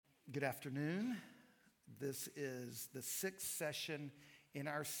Good afternoon. This is the sixth session in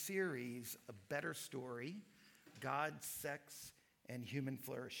our series, A Better Story, God, Sex, and Human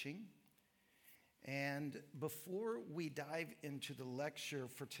Flourishing. And before we dive into the lecture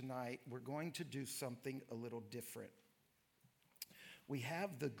for tonight, we're going to do something a little different. We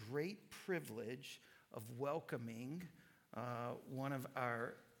have the great privilege of welcoming one of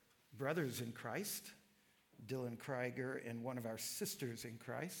our brothers in Christ, Dylan Krieger, and one of our sisters in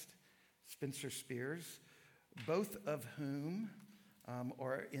Christ, Spencer Spears, both of whom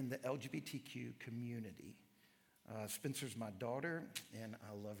are in the LGBTQ community. Spencer's my daughter, and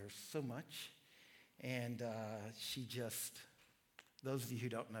I love her so much. And she just, those of you who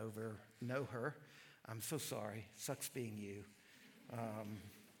don't know her, I'm so sorry. Sucks being you.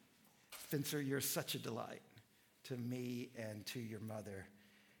 Spencer, you're such a delight to me and to your mother.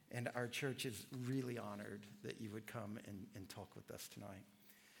 And our church is really honored that you would come and talk with us tonight.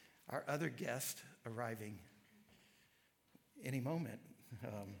 Our other guest arriving any moment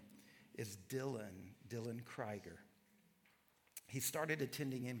is Dylan Krieger. He started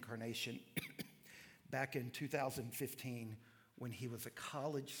attending Incarnation back in 2015 when he was a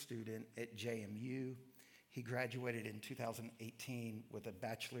college student at JMU. He graduated in 2018 with a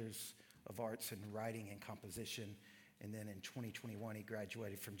Bachelor's of Arts in Writing and Composition. And then in 2021, he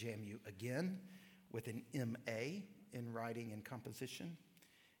graduated from JMU again with an MA in Writing and Composition.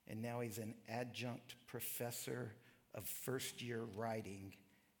 And now he's an adjunct professor of first-year writing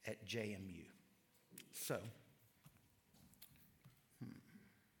at JMU. So,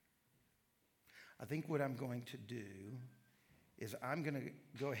 I think what I'm going to do is I'm going to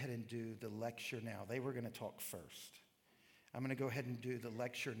go ahead and do the lecture now. They were going to talk first. I'm going to go ahead and do the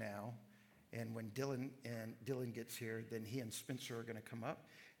lecture now. And when Dylan gets here, then he and Spencer are going to come up,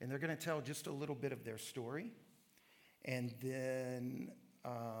 and they're going to tell just a little bit of their story. And then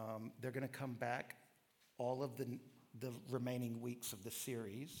they're going to come back all of the remaining weeks of the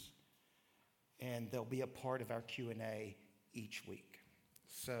series, and they'll be a part of our Q&A each week.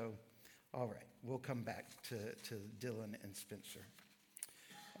 So, all right, we'll come back to Dylan and Spencer.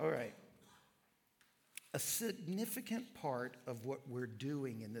 All right. A significant part of what we're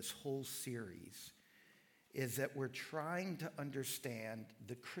doing in this whole series is that we're trying to understand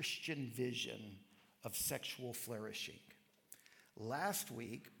the Christian vision of sexual flourishing. Last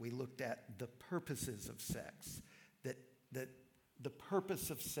week, we looked at the purposes of sex, that the purpose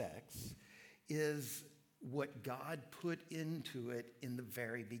of sex is what God put into it in the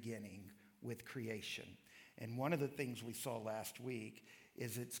very beginning with creation. And one of the things we saw last week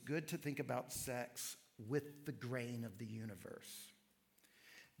is it's good to think about sex with the grain of the universe.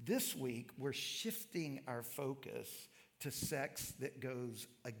 This week, we're shifting our focus to sex that goes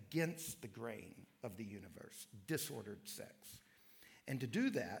against the grain of the universe, disordered sex. And to do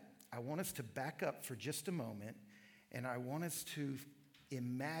that, I want us to back up for just a moment, and I want us to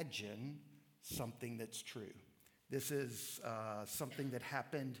imagine something that's true. This is something that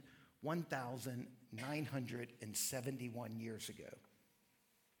happened 1,971 years ago,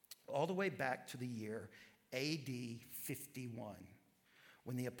 all the way back to the year AD 51,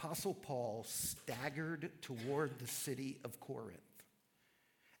 when the Apostle Paul staggered toward the city of Corinth.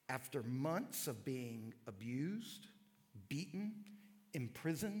 After months of being abused, beaten,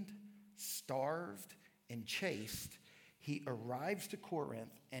 imprisoned, starved, and chased, he arrives to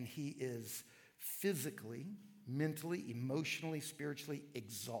Corinth, and he is physically, mentally, emotionally, spiritually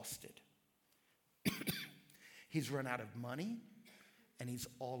exhausted. He's run out of money, and he's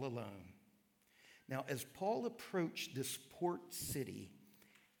all alone. Now, as Paul approached this port city,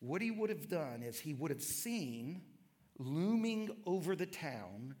 what he would have done is he would have seen looming over the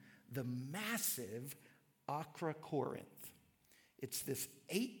town the massive Acra Corinth. It's this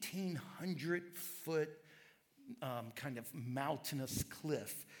 1,800-foot kind of mountainous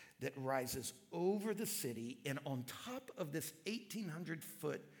cliff that rises over the city, and on top of this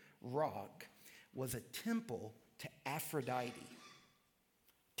 1,800-foot rock was a temple to Aphrodite,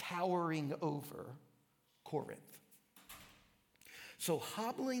 towering over Corinth. So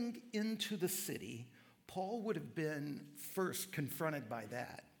hobbling into the city, Paul would have been first confronted by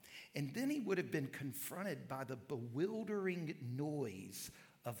that. And then he would have been confronted by the bewildering noise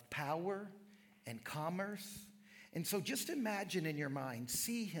of power and commerce. And so just imagine in your mind,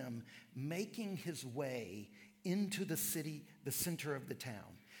 see him making his way into the city, the center of the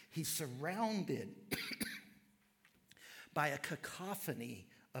town. He's surrounded by a cacophony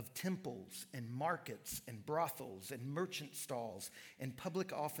of temples and markets and brothels and merchant stalls and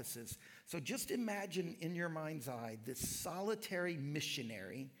public offices. So just imagine in your mind's eye this solitary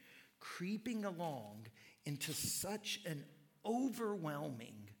missionary creeping along into such an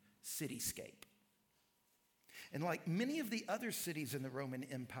overwhelming cityscape. And like many of the other cities in the Roman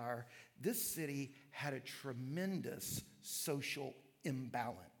Empire, this city had a tremendous social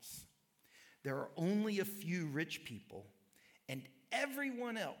imbalance. There are only a few rich people, and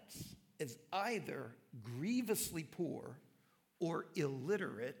everyone else is either grievously poor or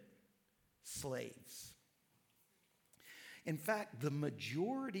illiterate slaves. In fact, the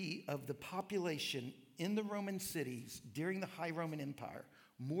majority of the population in the Roman cities during the High Roman Empire,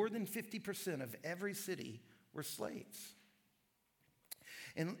 more than 50% of every city, were slaves.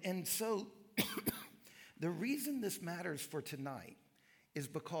 And so the reason this matters for tonight is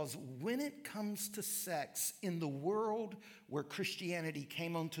because when it comes to sex in the world where Christianity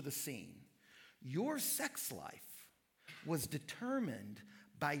came onto the scene, your sex life was determined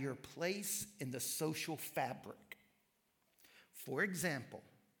by your place in the social fabric. For example,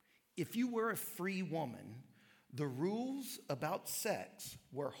 if you were a free woman, the rules about sex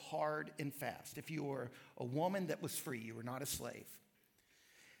were hard and fast. If you were a woman that was free, you were not a slave.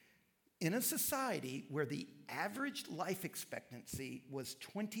 In a society where the average life expectancy was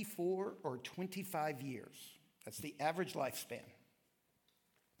 24 or 25 years, that's the average lifespan,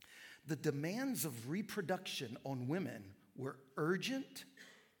 the demands of reproduction on women were urgent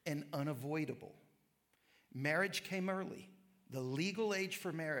and unavoidable. Marriage came early. The legal age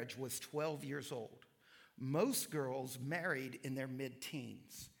for marriage was 12 years old. Most girls married in their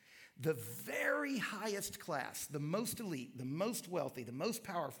mid-teens. The very highest class, the most elite, the most wealthy, the most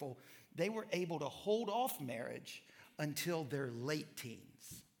powerful, they were able to hold off marriage until their late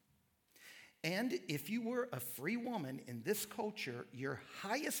teens. And if you were a free woman in this culture, your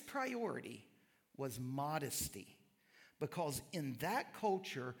highest priority was modesty. Because in that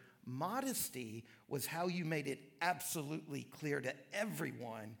culture, modesty was how you made it absolutely clear to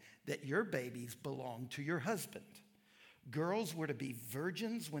everyone that your babies belonged to your husband. Girls were to be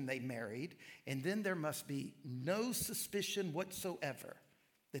virgins when they married, and then there must be no suspicion whatsoever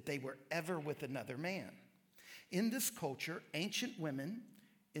that they were ever with another man. In this culture, ancient women,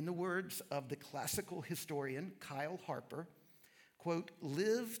 in the words of the classical historian Kyle Harper, quote,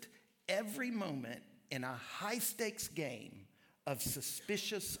 lived every moment in a high-stakes game of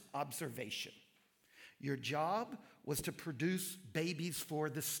suspicious observation. Your job was to produce babies for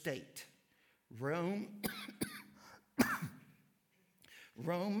the state. Rome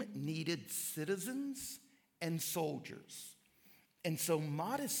needed citizens and soldiers. And so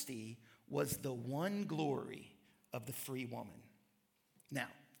modesty was the one glory of the free woman. Now,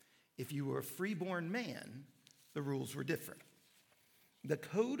 if you were a freeborn man, the rules were different. The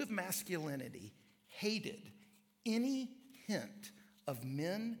code of masculinity hated any hint of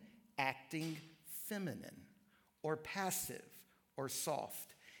men acting feminine or passive or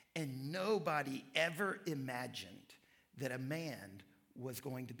soft, and nobody ever imagined that a man was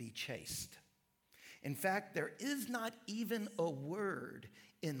going to be chaste. In fact, there is not even a word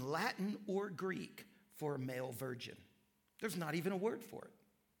in Latin or Greek for a male virgin. There's not even a word for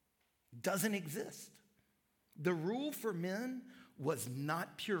it. Doesn't exist. The rule for men was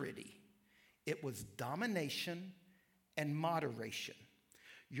not purity. It was domination and moderation.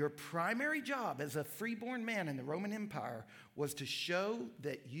 Your primary job as a freeborn man in the Roman Empire was to show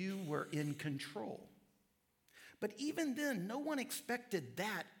that you were in control. But even then, no one expected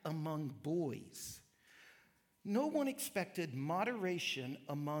that among boys. No one expected moderation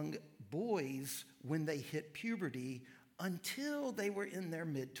among boys when they hit puberty until they were in their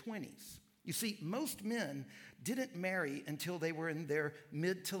mid-20s. You see, most men didn't marry until they were in their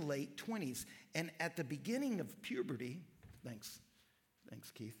mid to late 20s. And at the beginning of puberty, thanks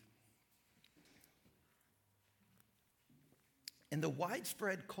Keith. And the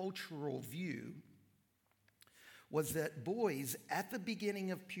widespread cultural view was that boys at the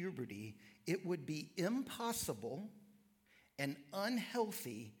beginning of puberty, it would be impossible and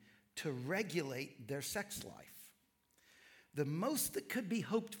unhealthy to regulate their sex life. The most that could be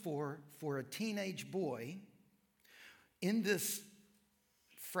hoped for a teenage boy in this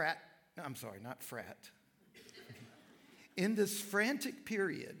in this frantic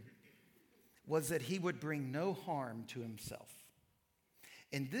period was that he would bring no harm to himself.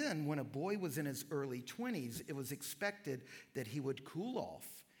 And then when a boy was in his early 20s, it was expected that he would cool off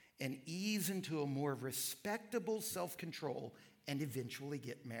and ease into a more respectable self-control and eventually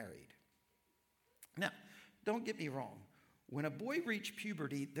get married. Now, don't get me wrong. When a boy reached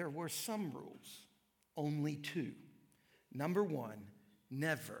puberty, there were some rules, only two. Number one,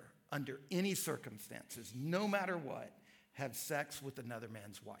 never, under any circumstances, no matter what, have sex with another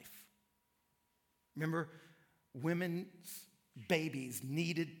man's wife. Remember, women's babies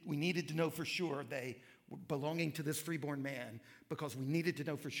we needed to know for sure they belonging to this freeborn man because we needed to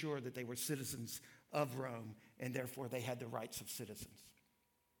know for sure that they were citizens of Rome and therefore they had the rights of citizens.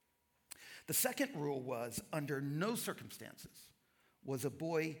 The second rule was, under no circumstances was a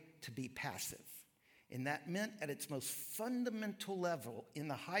boy to be passive. And that meant at its most fundamental level in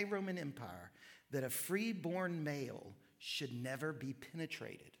the high Roman Empire that a freeborn male should never be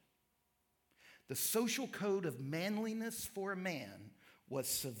penetrated. The social code of manliness for a man was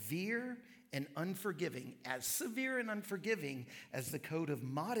severe and unforgiving, as severe and unforgiving as the code of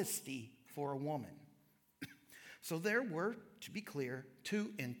modesty for a woman. So there were, to be clear,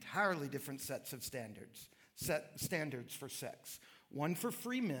 two entirely different sets of standards for sex. One for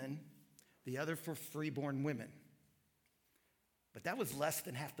free men, the other for freeborn women. But that was less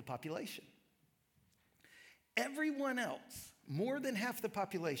than half the population. Everyone else, more than half the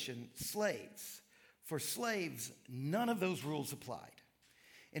population, slaves. For slaves, none of those rules applied.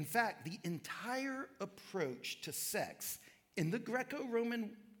 In fact, the entire approach to sex in the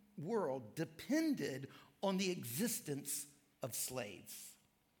Greco-Roman world depended on the existence of slaves.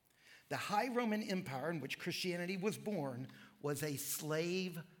 The high Roman Empire in which Christianity was born was a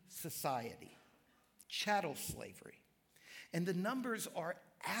slave society, chattel slavery. And the numbers are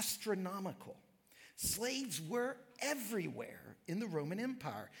astronomical. Slaves were everywhere in the Roman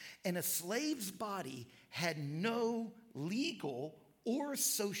Empire, and a slave's body had no legal or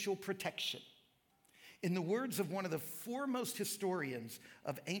social protection. In the words of one of the foremost historians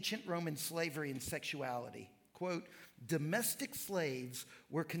of ancient Roman slavery and sexuality, quote, domestic slaves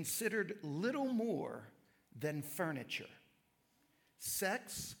were considered little more than furniture.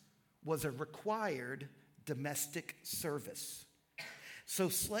 Sex was a required domestic service. So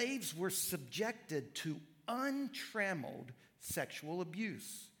slaves were subjected to untrammeled sexual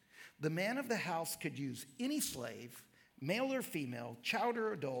abuse. The man of the house could use any slave, male or female, child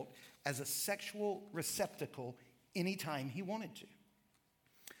or adult, as a sexual receptacle anytime he wanted to.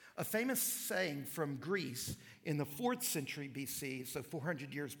 A famous saying from Greece in the 4th century BC, so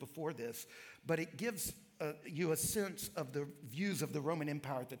 400 years before this, but it gives you a sense of the views of the Roman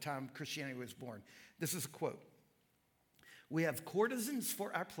Empire at the time Christianity was born. This is a quote. "We have courtesans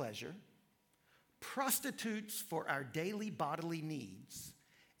for our pleasure, prostitutes for our daily bodily needs,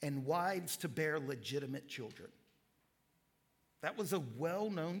 and wives to bear legitimate children." That was a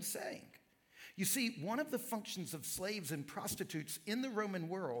well-known saying. You see, one of the functions of slaves and prostitutes in the Roman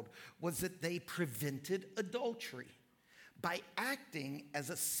world was that they prevented adultery by acting as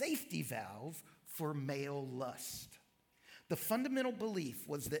a safety valve for male lust. The fundamental belief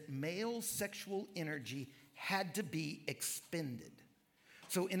was that male sexual energy had to be expended.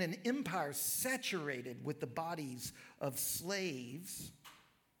 So in an empire saturated with the bodies of slaves,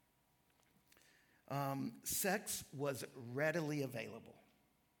 sex was readily available.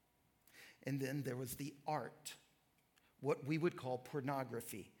 And then there was the art, what we would call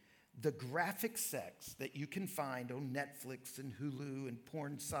pornography, the graphic sex that you can find on Netflix and Hulu and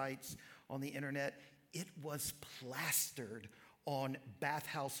porn sites on the internet. It was plastered on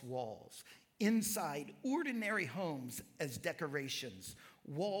bathhouse walls, inside ordinary homes as decorations,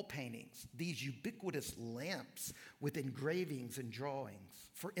 wall paintings, these ubiquitous lamps with engravings and drawings.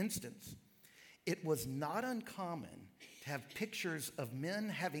 For instance, it was not uncommon to have pictures of men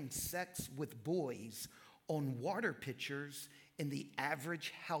having sex with boys on water pitchers in the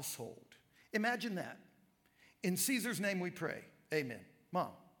average household. Imagine that. In Caesar's name we pray. Amen.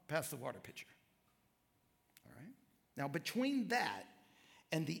 Mom, pass the water pitcher. All right? Now, between that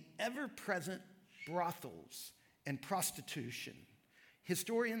and the ever-present brothels and prostitution,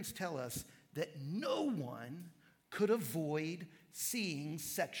 historians tell us that no one could avoid seeing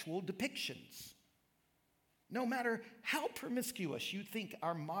sexual depictions. No matter how promiscuous you think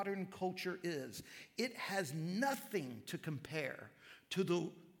our modern culture is, it has nothing to compare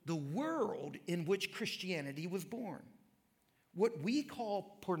to the world in which Christianity was born. What we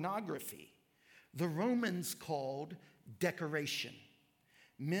call pornography, the Romans called decoration.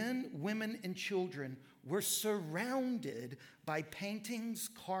 Men, women, and children were surrounded by paintings,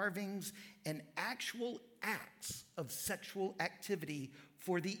 carvings, and actual acts of sexual activity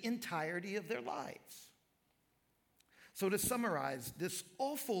for the entirety of their lives. So to summarize this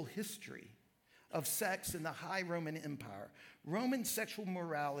awful history of sex in the high Roman Empire, Roman sexual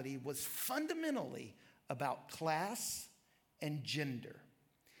morality was fundamentally about class and gender.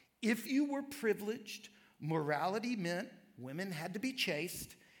 If you were privileged, morality meant women had to be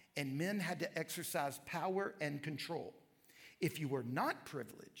chaste and men had to exercise power and control. If you were not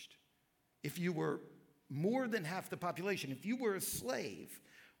privileged, if you were more than half the population, if you were a slave,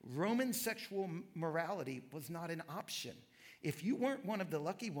 Roman sexual morality was not an option. If you weren't one of the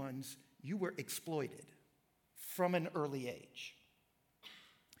lucky ones, you were exploited. from an early age.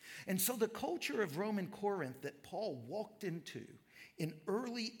 And so the culture of Roman Corinth that Paul walked into in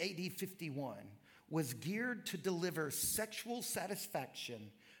early AD 51 was geared to deliver sexual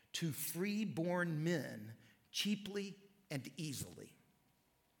satisfaction to free-born men cheaply and easily.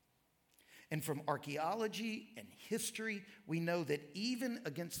 And from archaeology and history, we know that even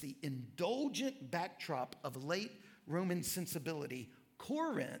against the indulgent backdrop of late Roman sensibility,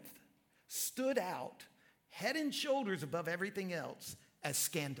 Corinth stood out head and shoulders above everything else as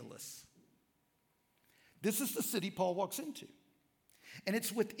scandalous. This is the city Paul walks into. And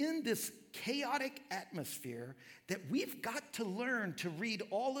it's within this chaotic atmosphere that we've got to learn to read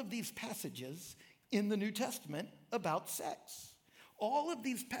all of these passages in the New Testament about sex. All of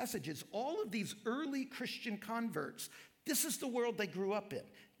these passages, all of these early Christian converts, this is the world they grew up in.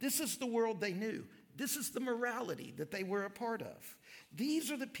 This is the world they knew. This is the morality that they were a part of.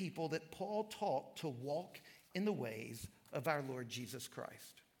 These are the people that Paul taught to walk in the ways of our Lord Jesus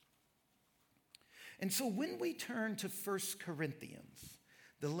Christ. And so when we turn to 1 Corinthians,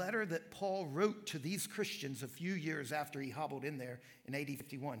 the letter that Paul wrote to these Christians a few years after he hobbled in there in AD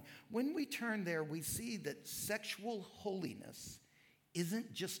 51, when we turn there, we see that sexual holiness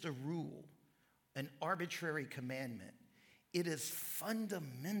isn't just a rule, an arbitrary commandment. It is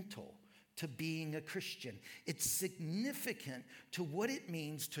fundamental to being a Christian. It's significant to what it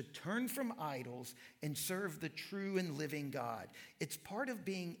means to turn from idols and serve the true and living God. It's part of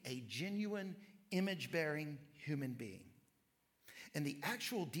being a genuine, image-bearing human being. And the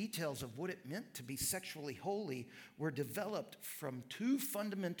actual details of what it meant to be sexually holy were developed from two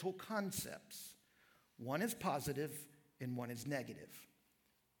fundamental concepts. One is positive and one is negative.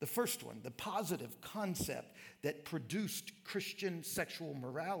 The first one, the positive concept that produced Christian sexual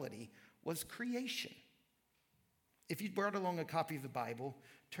morality, was creation. If you brought along a copy of the Bible,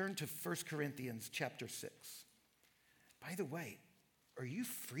 turn to 1 Corinthians chapter 6. By the way, are you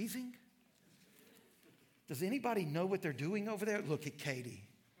freezing? Does anybody know what they're doing over there? Look at Katie.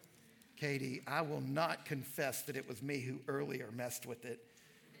 Katie, I will not confess that it was me who earlier messed with it.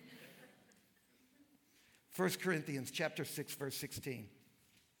 1 Corinthians chapter 6, verse 16.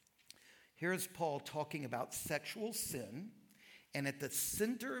 Here's Paul talking about sexual sin, and at the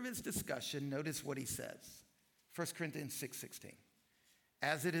center of his discussion, notice what he says. 1 Corinthians 6:16.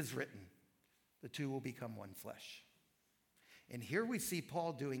 As it is written, the two will become one flesh. And here we see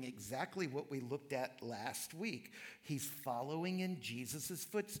Paul doing exactly what we looked at last week. He's following in Jesus'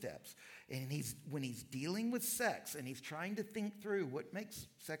 footsteps. And when he's dealing with sex and he's trying to think through what makes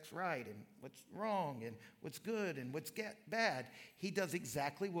sex right and what's wrong and what's good and what's bad, he does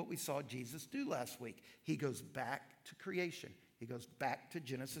exactly what we saw Jesus do last week. He goes back to creation. He goes back to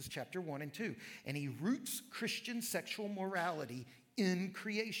Genesis chapter 1 and 2. And he roots Christian sexual morality in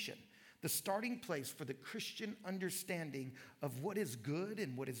creation. The starting place for the Christian understanding of what is good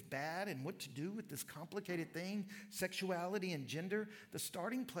and what is bad and what to do with this complicated thing, sexuality and gender. The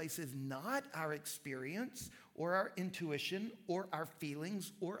starting place is not our experience or our intuition or our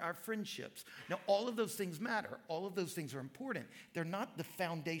feelings or our friendships. Now, all of those things matter. All of those things are important. They're not the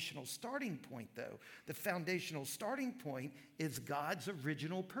foundational starting point, though. The foundational starting point is God's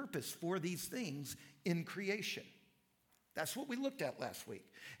original purpose for these things in creation. That's what we looked at last week.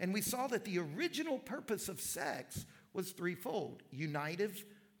 And we saw that the original purpose of sex was threefold: unitive,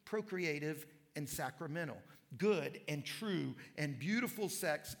 procreative, and sacramental. Good and true and beautiful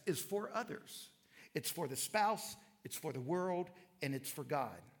sex is for others. It's for the spouse, it's for the world, and it's for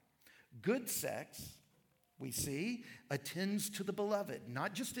God. Good sex, we see, attends to the beloved,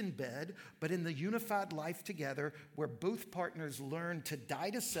 not just in bed, but in the unified life together where both partners learn to die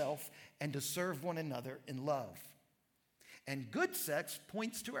to self and to serve one another in love. And good sex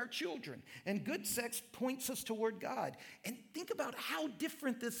points to our children. And good sex points us toward God. And think about how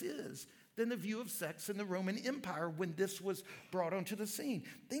different this is than the view of sex in the Roman Empire when this was brought onto the scene.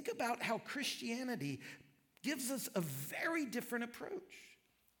 Think about how Christianity gives us a very different approach.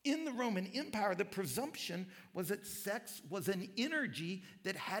 In the Roman Empire, the presumption was that sex was an energy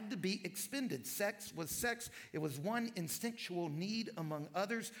that had to be expended. Sex was sex. It was one instinctual need among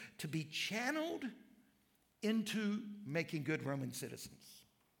others to be channeled into making good Roman citizens.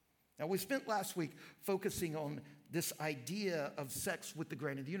 Now, we spent last week focusing on this idea of sex with the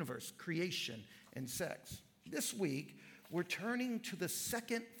grain of the universe, creation and sex. This week, we're turning to the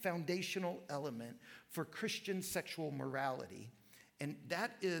second foundational element for Christian sexual morality, and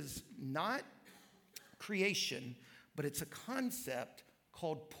that is not creation, but it's a concept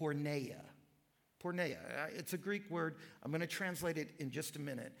called porneia. Porneia, it's a Greek word. I'm going to translate it in just a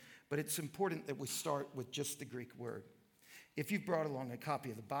minute, but it's important that we start with just the Greek word. If you've brought along a copy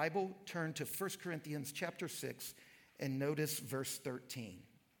of the Bible, turn to 1 Corinthians chapter 6 and notice verse 13.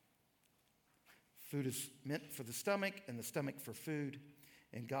 Food is meant for the stomach and the stomach for food,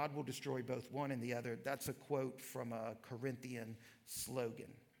 and God will destroy both one and the other. That's a quote from a Corinthian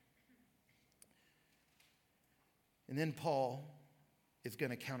slogan. And then Paul is going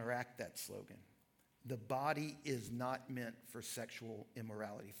to counteract that slogan. The body is not meant for sexual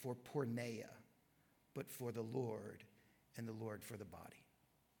immorality, for porneia, but for the Lord, and the Lord for the body.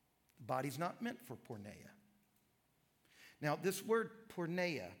 The body's not meant for porneia. Now, this word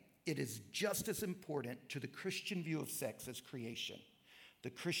porneia, it is just as important to the Christian view of sex as creation. The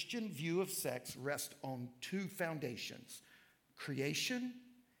Christian view of sex rests on two foundations, creation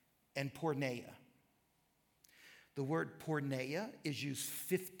and porneia. The word porneia is used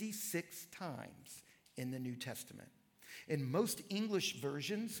 56 times in the New Testament. In most English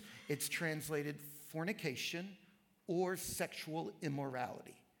versions, it's translated fornication or sexual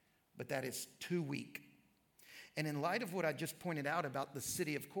immorality, but that is too weak. And in light of what I just pointed out about the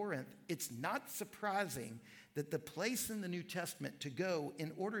city of Corinth, it's not surprising that the place in the New Testament to go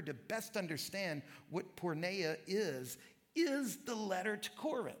in order to best understand what porneia is the letter to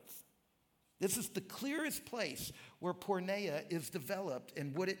Corinth. This is the clearest place where porneia is developed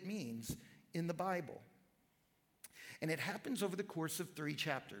and what it means in the Bible. And it happens over the course of 3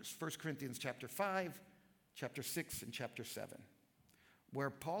 chapters, 1 Corinthians chapter 5, chapter 6, and chapter 7, where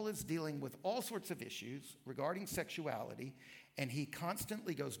Paul is dealing with all sorts of issues regarding sexuality, and he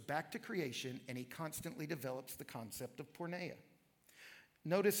constantly goes back to creation, and he constantly develops the concept of porneia.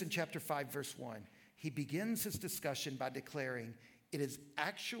 Notice in chapter 5, verse 1, he begins his discussion by declaring, "It is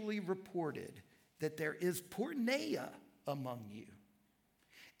actually reported that there is porneia among you,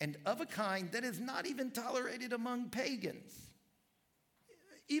 and of a kind that is not even tolerated among pagans."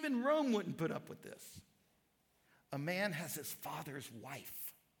 Even Rome wouldn't put up with this. A man has his father's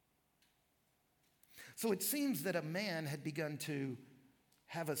wife. So it seems that a man had begun to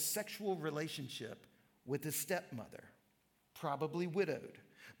have a sexual relationship with his stepmother, probably widowed.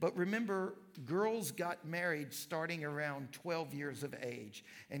 But remember, girls got married starting around 12 years of age,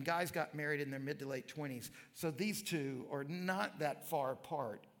 and guys got married in their mid to late 20s. So these two are not that far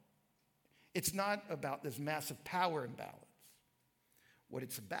apart. It's not about this massive power imbalance. What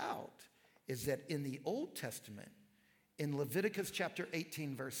it's about is that in the Old Testament, in Leviticus chapter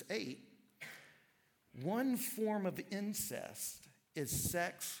 18, verse 8, one form of incest is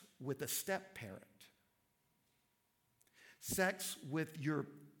sex with a step-parent. Sex with your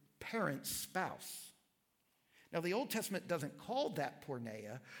parent's spouse. Now, the Old Testament doesn't call that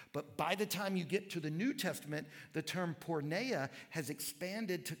porneia, but by the time you get to the New Testament, the term porneia has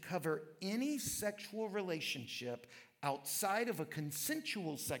expanded to cover any sexual relationship outside of a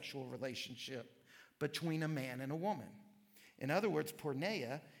consensual sexual relationship between a man and a woman. In other words,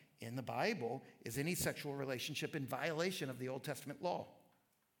 porneia in the Bible is any sexual relationship in violation of the Old Testament law.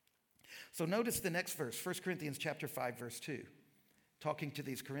 So notice the next verse, 1 Corinthians chapter 5, verse 2, talking to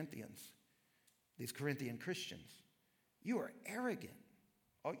these Corinthian Christians. "You are arrogant.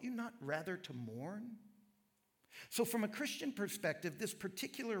 Ought you not rather to mourn?" So from a Christian perspective, this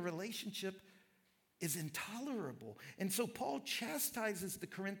particular relationship is intolerable. And so Paul chastises the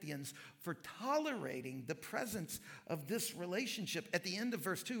Corinthians for tolerating the presence of this relationship. At the end of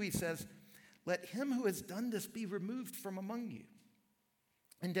verse 2, he says, "Let him who has done this be removed from among you."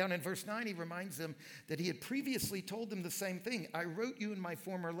 And down in verse 9, he reminds them that he had previously told them the same thing. "I wrote you in my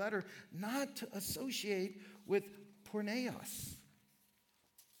former letter not to associate with porneios,"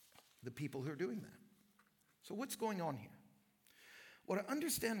 the people who are doing that. So what's going on here? Well, to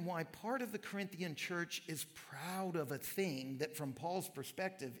understand why part of the Corinthian church is proud of a thing that from Paul's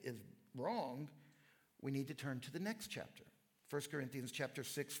perspective is wrong, we need to turn to the next chapter, 1 Corinthians chapter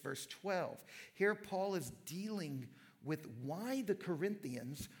 6, verse 12. Here Paul is dealing with why the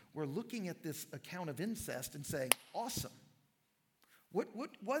Corinthians were looking at this account of incest and saying, awesome.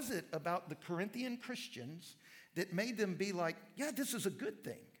 What was it about the Corinthian Christians that made them be like, yeah, this is a good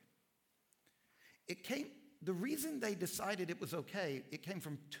thing? The reason they decided it was okay, it came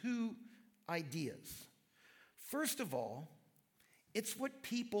from two ideas. First of all, it's what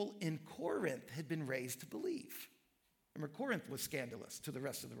people in Corinth had been raised to believe. Remember, Corinth was scandalous to the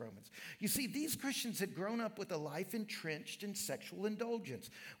rest of the Romans. You see, these Christians had grown up with a life entrenched in sexual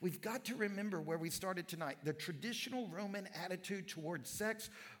indulgence. We've got to remember where we started tonight. The traditional Roman attitude towards sex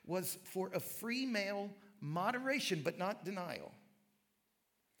was for a free male moderation, but not denial.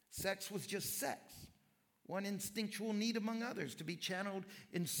 Sex was just sex. One instinctual need among others to be channeled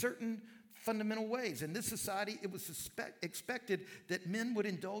in certain fundamental ways. In this society, it was expected that men would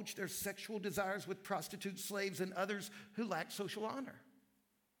indulge their sexual desires with prostitutes, slaves, and others who lacked social honor.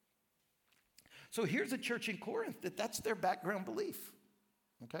 So here's a church in Corinth that's their background belief,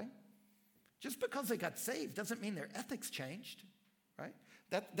 okay? Just because they got saved doesn't mean their ethics changed, right?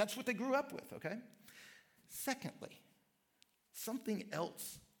 That's what they grew up with, okay? Secondly, something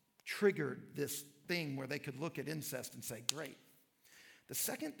else triggered this thing where they could look at incest and say, great. The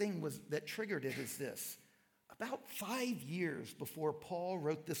second thing that triggered it is this. About 5 years before Paul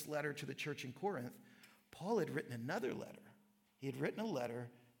wrote this letter to the church in Corinth, Paul had written another letter. He had written a letter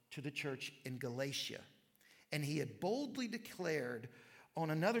to the church in Galatia. And he had boldly declared on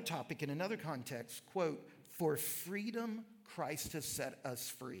another topic in another context, quote, "For freedom Christ has set us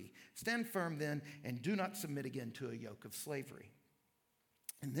free. Stand firm then and do not submit again to a yoke of slavery."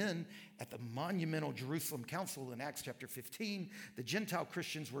 And then at the monumental Jerusalem Council in Acts chapter 15, the Gentile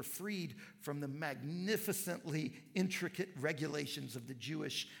Christians were freed from the magnificently intricate regulations of the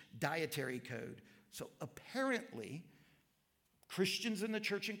Jewish dietary code. So apparently, Christians in the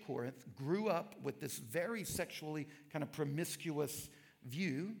church in Corinth grew up with this very sexually kind of promiscuous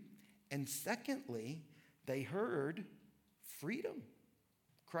view. And secondly, they heard freedom.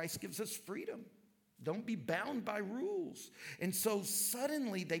 Christ gives us freedom. Don't be bound by rules. And so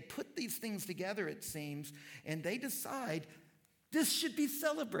suddenly they put these things together, it seems, and they decide this should be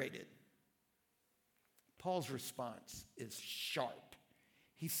celebrated. Paul's response is sharp.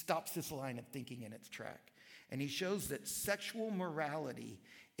 He stops this line of thinking in its track, and he shows that sexual morality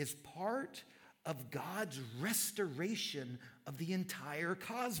is part of God's restoration of the entire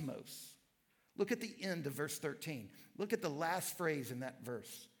cosmos. Look at the end of verse 13. Look at the last phrase in that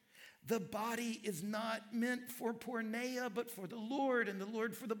verse. The body is not meant for porneia, but for the Lord, and the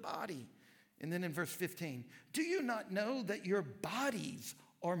Lord for the body. And then in verse 15, do you not know that your bodies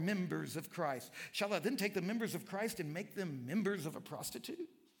are members of Christ? Shall I then take the members of Christ and make them members of a prostitute?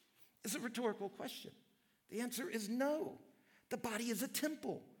 It's a rhetorical question. The answer is no. The body is a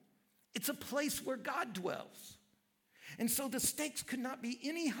temple. It's a place where God dwells. And so the stakes could not be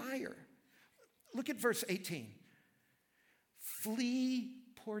any higher. Look at verse 18. Flee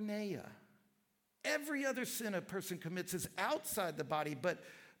porneia. Every other sin a person commits is outside the body, but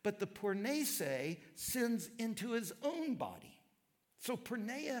the porneia sins into his own body. So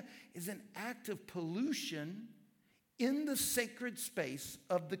porneia is an act of pollution in the sacred space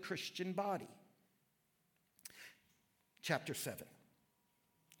of the Christian body. Chapter 7.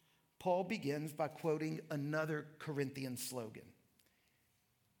 Paul begins by quoting another Corinthian slogan.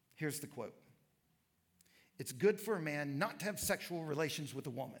 Here's the quote. It's good for a man not to have sexual relations with a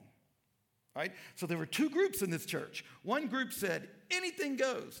woman. Right? So there were two groups in this church. One group said, anything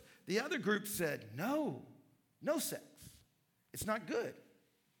goes. The other group said, no sex. It's not good.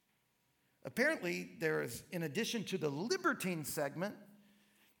 Apparently, there is, in addition to the libertine segment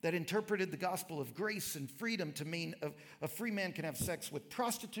that interpreted the gospel of grace and freedom to mean a free man can have sex with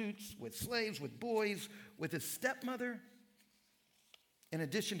prostitutes, with slaves, with boys, with his stepmother. In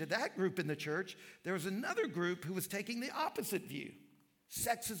addition to that group in the church, there was another group who was taking the opposite view.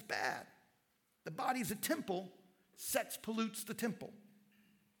 Sex is bad. The body's a temple. Sex pollutes the temple.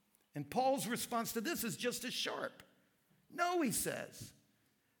 And Paul's response to this is just as sharp. No, he says,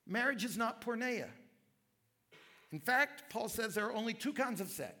 marriage is not porneia. In fact, Paul says there are only two kinds of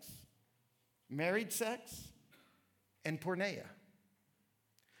sex. Married sex and porneia.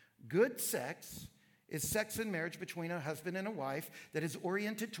 Good sex is sex in marriage between a husband and a wife that is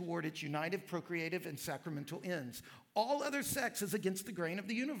oriented toward its unitive, procreative, and sacramental ends. All other sex is against the grain of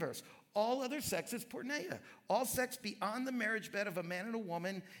the universe. All other sex is porneia. All sex beyond the marriage bed of a man and a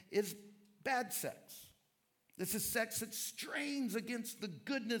woman is bad sex. This is sex that strains against the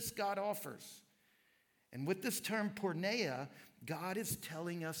goodness God offers. And with this term porneia, God is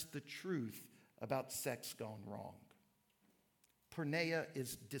telling us the truth about sex gone wrong. Porneia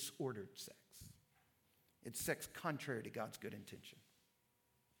is disordered sex. It's sex contrary to God's good intention.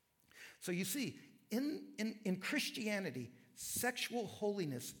 So you see, in Christianity, sexual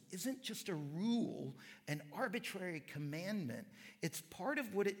holiness isn't just a rule, an arbitrary commandment. It's part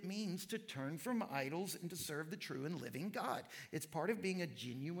of what it means to turn from idols and to serve the true and living God. It's part of being a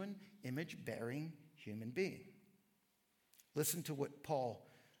genuine, image-bearing human being. Listen to what Paul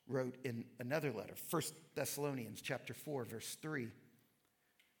wrote in another letter, 1 Thessalonians chapter 4, verse 3.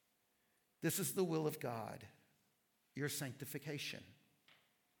 This is the will of God, your sanctification,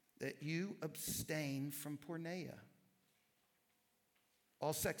 that you abstain from porneia,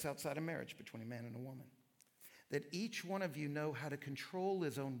 all sex outside of marriage between a man and a woman, that each one of you know how to control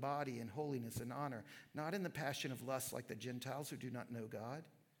his own body in holiness and honor, not in the passion of lust like the Gentiles who do not know God,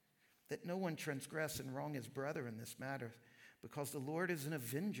 that no one transgress and wrong his brother in this matter, because the Lord is an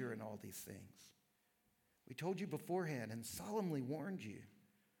avenger in all these things. We told you beforehand and solemnly warned you.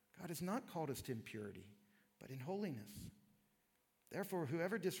 God has not called us to impurity, but in holiness. Therefore,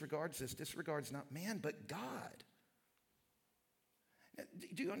 whoever disregards this disregards not man, but God.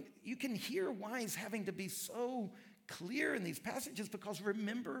 You can hear why he's having to be so clear in these passages, because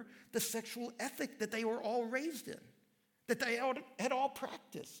remember the sexual ethic that they were all raised in, that they had all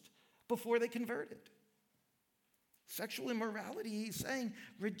practiced before they converted. Sexual immorality, he's saying,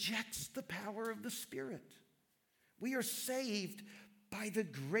 rejects the power of the Spirit. We are saved by the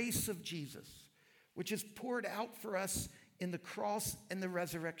grace of Jesus, which is poured out for us in the cross and the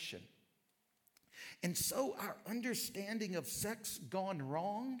resurrection. And so our understanding of sex gone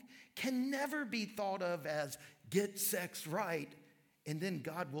wrong can never be thought of as get sex right and then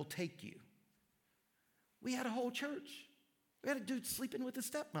God will take you. We had a whole church. We had a dude sleeping with his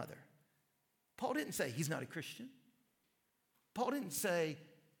stepmother. Paul didn't say he's not a Christian. Paul didn't say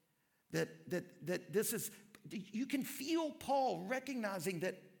that this is, you can feel Paul recognizing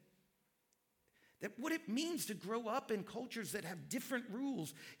that what it means to grow up in cultures that have different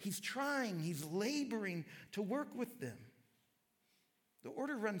rules. He's laboring to work with them. The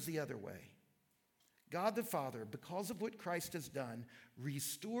order runs the other way. God the Father, because of what Christ has done,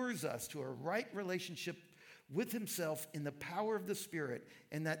 restores us to a right relationship with himself in the power of the Spirit.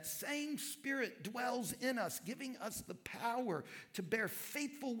 And that same Spirit dwells in us, giving us the power to bear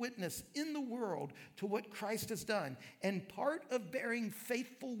faithful witness in the world to what Christ has done. And part of bearing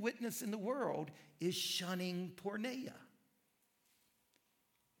faithful witness in the world is shunning porneia.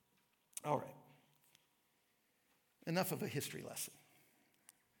 All right. Enough of a history lesson.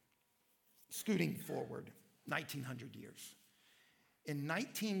 Scooting forward 1900 years. In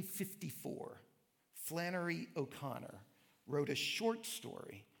 1954, Flannery O'Connor wrote a short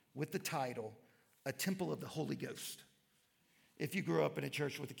story with the title, A Temple of the Holy Ghost. If you grew up in a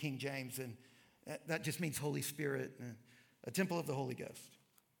church with the King James, and that just means Holy Spirit, a temple of the Holy Ghost.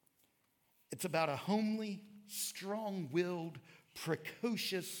 It's about a homely, strong-willed,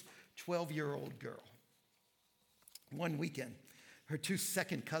 precocious 12-year-old girl. One weekend, her two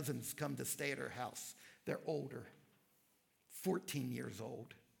second cousins come to stay at her house. They're older, 14 years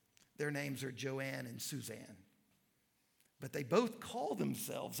old. Their names are Joanne and Suzanne. But they both call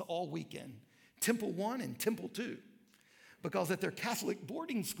themselves all weekend Temple 1 and Temple 2. Because at their Catholic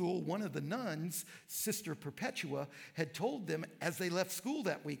boarding school, one of the nuns, Sister Perpetua, had told them as they left school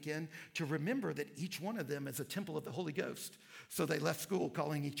that weekend to remember that each one of them is a temple of the Holy Ghost. So they left school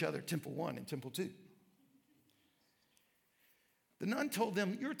calling each other Temple 1 and Temple 2. The nun told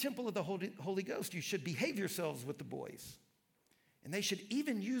them, "You're a temple of the Holy Ghost. You should behave yourselves with the boys." And they should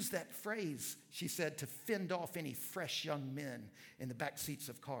even use that phrase, she said, to fend off any fresh young men in the back seats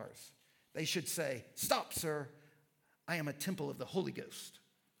of cars. They should say, "Stop, sir. I am a temple of the Holy Ghost."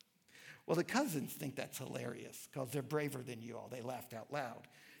 Well, the cousins think that's hilarious because they're braver than you all. They laughed out loud.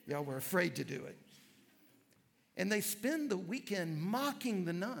 Y'all were afraid to do it. And they spend the weekend mocking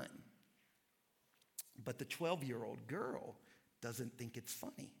the nun. But the 12-year-old girl doesn't think it's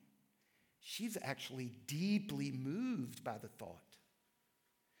funny. She's actually deeply moved by the thought.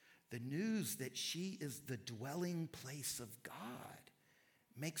 The news that she is the dwelling place of God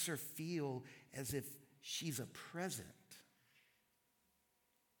makes her feel as if she's a present.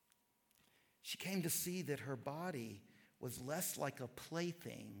 She came to see that her body was less like a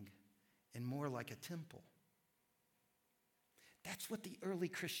plaything and more like a temple. That's what the early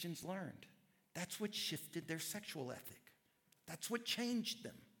Christians learned. That's what shifted their sexual ethic. That's what changed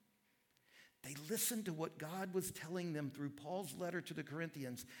them. They listened to what God was telling them through Paul's letter to the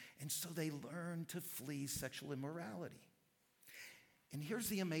Corinthians, and so they learned to flee sexual immorality. And here's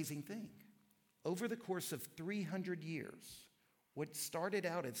the amazing thing. Over the course of 300 years, what started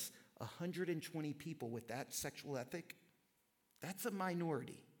out as 120 people with that sexual ethic, that's a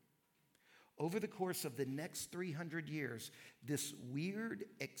minority. Over the course of the next 300 years, this weird,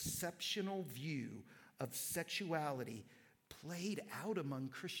 exceptional view of sexuality played out among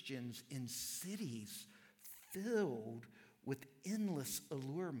Christians in cities filled with endless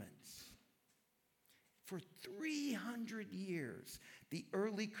allurements. For 300 years, the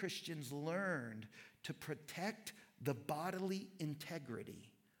early Christians learned to protect the bodily integrity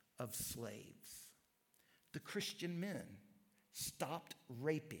of slaves. The Christian men stopped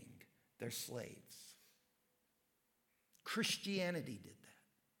raping their slaves. Christianity did that.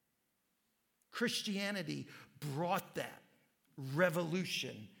 Christianity brought that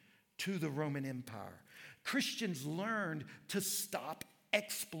revolution to the Roman Empire. Christians learned to stop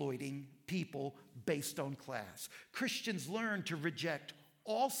exploiting people based on class. Christians learned to reject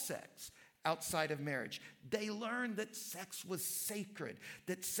all sex outside of marriage. They learned that sex was sacred,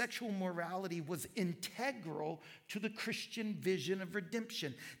 that sexual morality was integral to the Christian vision of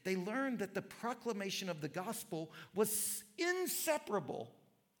redemption. They learned that the proclamation of the gospel was inseparable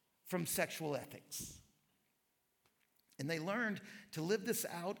from sexual ethics. And they learned to live this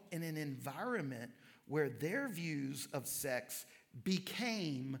out in an environment where their views of sex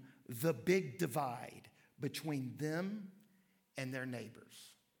became the big divide between them and their neighbors.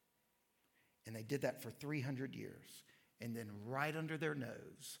 And they did that for 300 years. And then right under their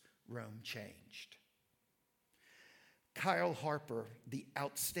nose, Rome changed. Kyle Harper, the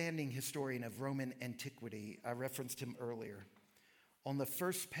outstanding historian of Roman antiquity, I referenced him earlier. On the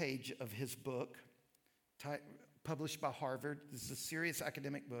first page of his book, published by Harvard, this is a serious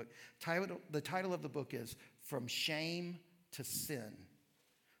academic book. The title of the book is From Shame to Sin.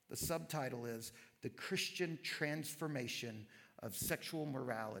 The subtitle is The Christian Transformation of Sexual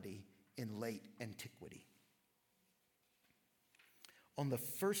Morality in Late Antiquity. On the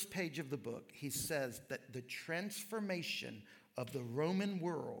first page of the book, he says that the transformation of the Roman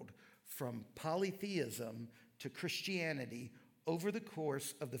world from polytheism to Christianity over the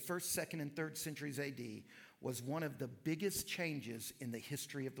course of the 1st, 2nd, and 3rd centuries AD was one of the biggest changes in the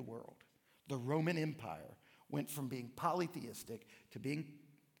history of the world. The Roman Empire went from being polytheistic to being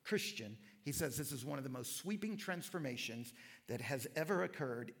Christian. He says this is one of the most sweeping transformations that has ever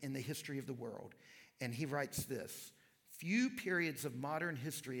occurred in the history of the world. And he writes this: few periods of modern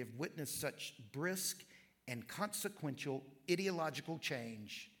history have witnessed such brisk and consequential ideological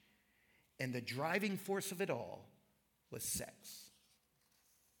change, and the driving force of it all was sex.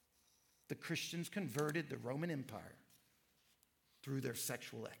 The Christians converted the Roman Empire through their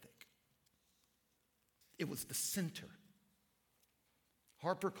sexual ethic. It was the center.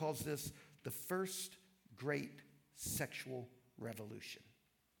 Harper calls this the first great sexual revolution.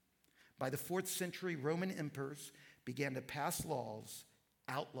 By the 4th century, Roman emperors began to pass laws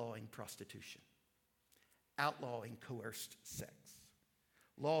outlawing prostitution, outlawing coerced sex,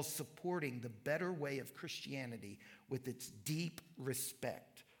 laws supporting the better way of Christianity with its deep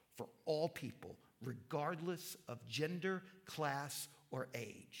respect for all people, regardless of gender, class, or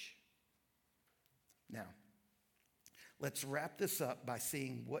age. Now, let's wrap this up by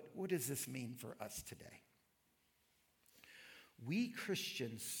seeing what does this mean for us today? We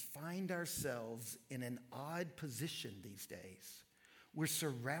Christians find ourselves in an odd position these days. We're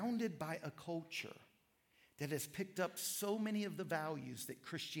surrounded by a culture that has picked up so many of the values that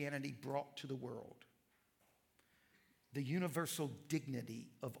Christianity brought to the world. The universal dignity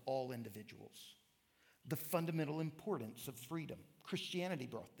of all individuals, the fundamental importance of freedom. Christianity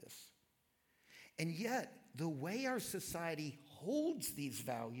brought this. And yet, the way our society holds these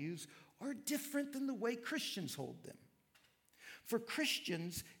values are different than the way Christians hold them. For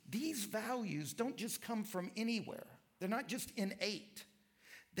Christians, these values don't just come from anywhere. They're not just innate.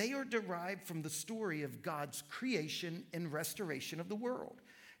 They are derived from the story of God's creation and restoration of the world.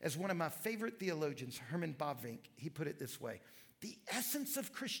 As one of my favorite theologians, Herman Bavinck, he put it this way: the essence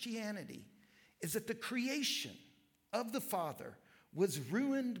of Christianity is that the creation of the Father was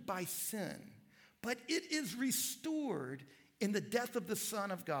ruined by sin, but it is restored in the death of the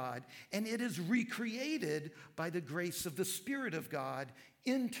Son of God, and it is recreated by the grace of the Spirit of God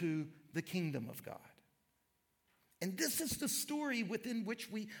into the kingdom of God. And this is the story within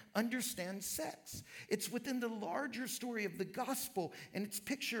which we understand sex. It's within the larger story of the gospel and its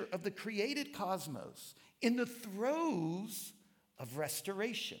picture of the created cosmos in the throes of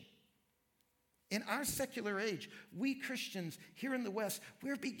restoration. In our secular age, we Christians here in the West,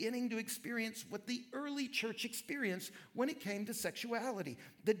 we're beginning to experience what the early church experienced when it came to sexuality.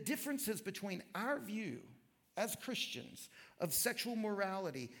 The differences between our view as Christians of sexual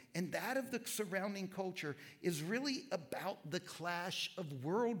morality and that of the surrounding culture is really about the clash of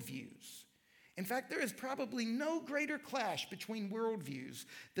worldviews. In fact, there is probably no greater clash between worldviews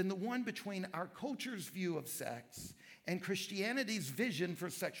than the one between our culture's view of sex and Christianity's vision for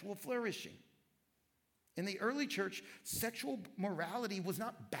sexual flourishing. In the early church, sexual morality was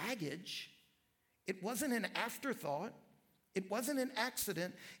not baggage. It wasn't an afterthought. It wasn't an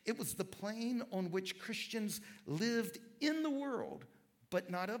accident. It was the plane on which Christians lived in the world, but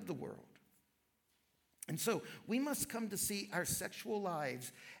not of the world. And so we must come to see our sexual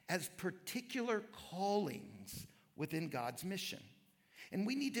lives as particular callings within God's mission. And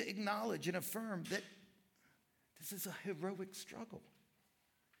we need to acknowledge and affirm that this is a heroic struggle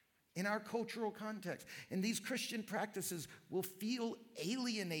in our cultural context. And these Christian practices will feel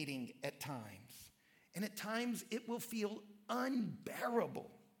alienating at times. And at times it will feel unbearable.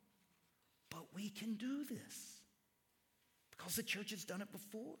 But we can do this because the church has done it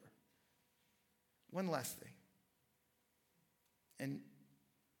before. One last thing. And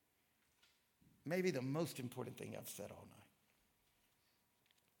maybe the most important thing I've said all night.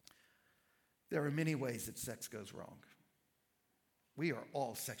 There are many ways that sex goes wrong. We are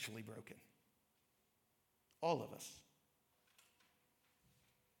all sexually broken. All of us.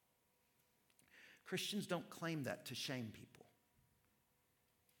 Christians don't claim that to shame people.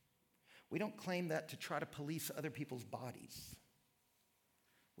 We don't claim that to try to police other people's bodies.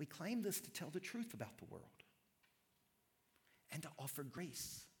 We claim this to tell the truth about the world and to offer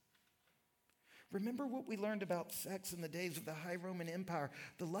grace. Remember what we learned about sex in the days of the High Roman Empire.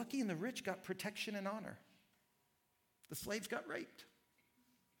 The lucky and the rich got protection and honor. The slaves got raped.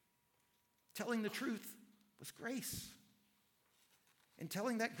 Telling the truth was grace. And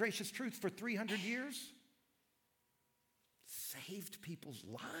telling that gracious truth for 300 years saved people's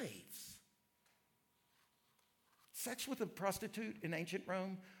lives. Sex with a prostitute in ancient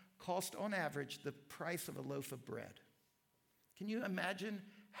Rome cost on average the price of a loaf of bread. Can you imagine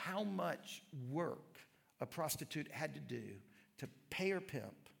how much work a prostitute had to do to pay her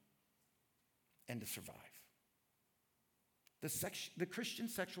pimp and to survive? The Christian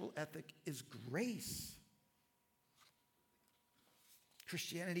sexual ethic is grace.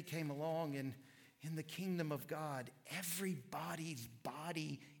 Christianity came along, and in the kingdom of God, everybody's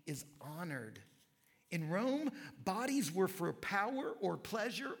body is honored. In Rome, bodies were for power or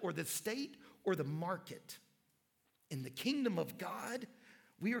pleasure or the state or the market. In the kingdom of God,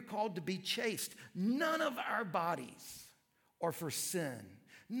 we are called to be chaste. None of our bodies are for sin.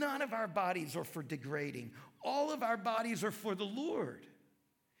 None of our bodies are for degrading. All of our bodies are for the Lord.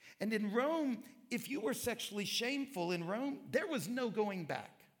 And in Rome, if you were sexually shameful in Rome, there was no going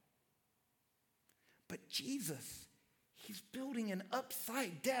back. But Jesus, he's building an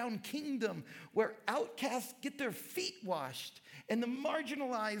upside down kingdom where outcasts get their feet washed and the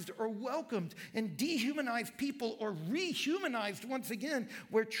marginalized are welcomed and dehumanized people are rehumanized once again,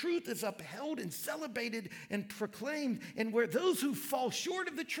 where truth is upheld and celebrated and proclaimed, and where those who fall short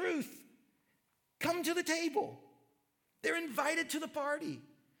of the truth come to the table. They're invited to the party.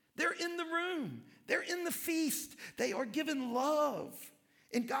 They're in the room. They're in the feast. They are given love.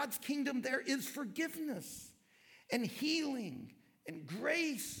 In God's kingdom, there is forgiveness and healing and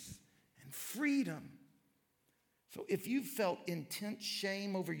grace and freedom. So if you felt intense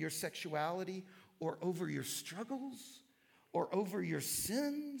shame over your sexuality or over your struggles or over your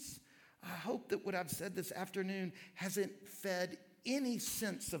sins, I hope that what I've said this afternoon hasn't fed any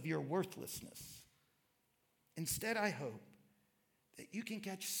sense of your worthlessness. Instead, I hope that you can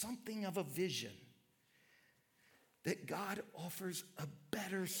catch something of a vision that God offers a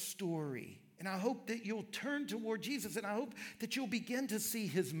better story. And I hope that you'll turn toward Jesus, and I hope that you'll begin to see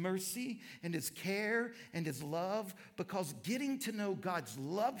his mercy and his care and his love, because getting to know God's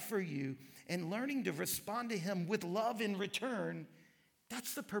love for you and learning to respond to him with love in return,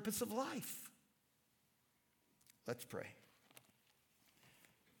 that's the purpose of life. Let's pray.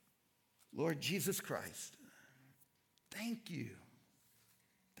 Lord Jesus Christ, thank you.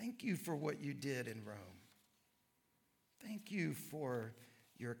 Thank you for what you did in Rome. Thank you for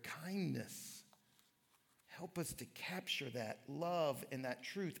your kindness. Help us to capture that love and that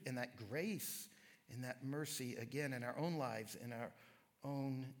truth and that grace and that mercy again in our own lives, in our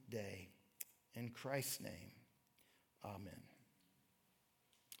own day. In Christ's name, amen.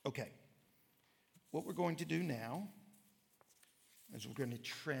 Okay, what we're going to do now is we're going to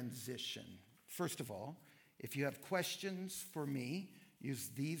transition. First of all, if you have questions for me, use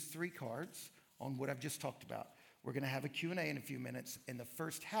these 3 cards on what I've just talked about. We're going to have a Q&A in a few minutes, and the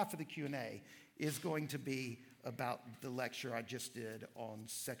first half of the Q&A is going to be about the lecture I just did on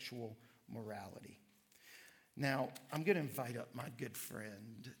sexual morality. Now, I'm going to invite up my good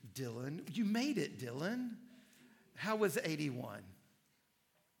friend, Dylan. You made it, Dylan. How was 81?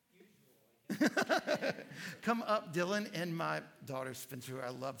 Come up, Dylan, and my daughter, Spencer, who I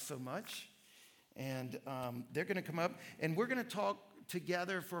love so much. And they're going to come up, and we're going to talk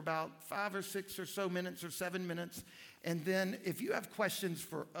together for about 5 or 6 or so minutes or 7 minutes. And then if you have questions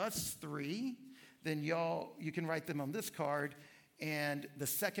for us 3, then you can write them on this card. And the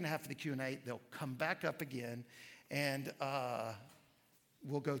second half of the Q&A, they'll come back up again, and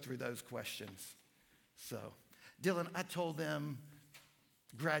we'll go through those questions. So, Dylan, I told them,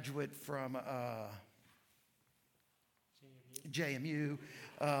 graduate from JMU,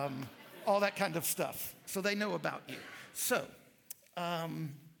 all that kind of stuff. So they know about you. So,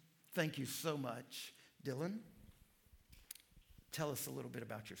 thank you so much. Dylan, tell us a little bit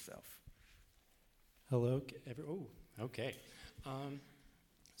about yourself. Hello. Okay.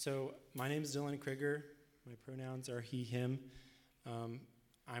 So my name is Dylan Krieger. My pronouns are he, him.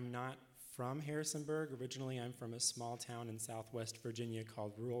 I'm not from Harrisonburg. Originally, I'm from a small town in southwest Virginia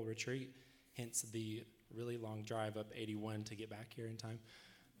called Rural Retreat, hence the really long drive up 81 to get back here in time.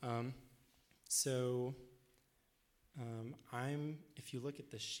 If you look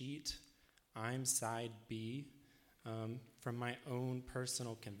at the sheet, I'm side B. From my own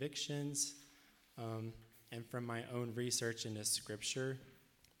personal convictions and from my own research into Scripture,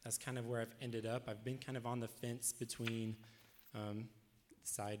 that's kind of where I've ended up. I've been kind of on the fence between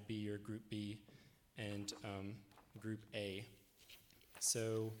side B or Group B and Group A.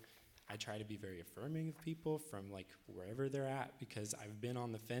 So I try to be very affirming of people from like wherever they're at because I've been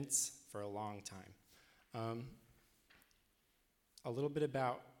on the fence for a long time. A little bit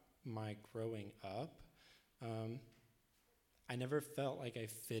about my growing up. I never felt like I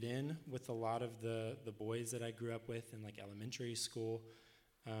fit in with a lot of the boys that I grew up with in like elementary school.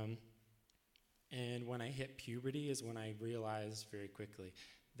 And when I hit puberty is when I realized very quickly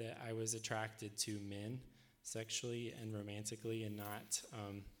that I was attracted to men sexually and romantically and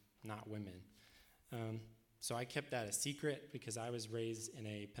not women. So I kept that a secret because I was raised in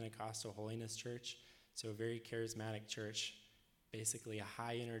a Pentecostal holiness church, so a very charismatic church, basically a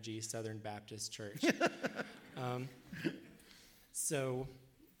high-energy Southern Baptist church. So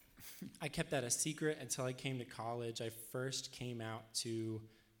I kept that a secret until I came to college. I first came out to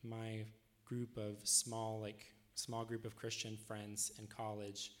my group of small group of Christian friends in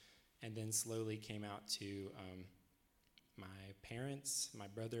college, and then slowly came out to my parents, my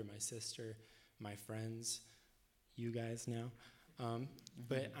brother, my sister, my friends, you guys now.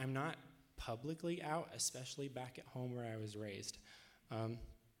 But I'm not publicly out, especially back at home where I was raised.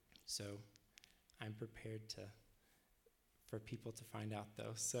 So I'm prepared for people to find out,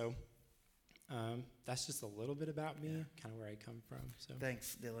 though. So that's just a little bit about me, kind of where I come from. So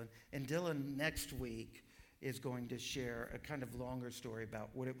Thanks, Dylan. And Dylan next week is going to share a kind of longer story about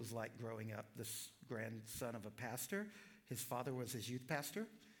what it was like growing up, this grandson of a pastor. His father was his youth pastor,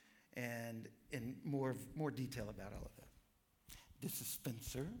 and in more detail about all of that. This is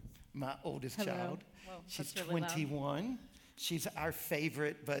Spencer, my oldest child. Whoa, She's that's really 21. loud. She's our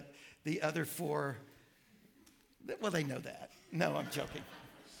favorite, but the other four, well, they know that. No, I'm joking.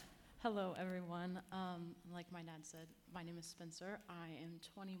 Hello, everyone. Like my dad said, my name is Spencer. I am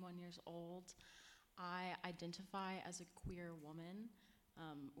 21 years old. I identify as a queer woman.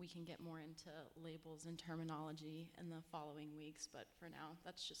 We can get more into labels and terminology in the following weeks, but for now,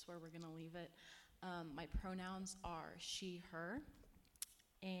 that's just where we're going to leave it. My pronouns are she, her.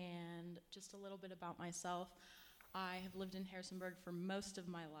 And just a little bit about myself. I have lived in Harrisonburg for most of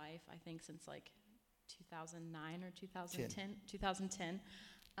my life, I think since like 2009 or 2010.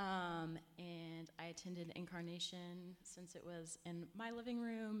 And I attended Incarnation since it was in my living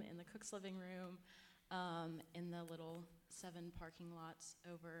room, in the cook's living room, in the little 7 parking lots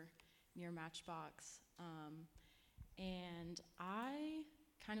over near Matchbox. And I,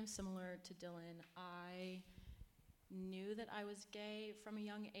 kind of similar to Dylan, I knew that I was gay from a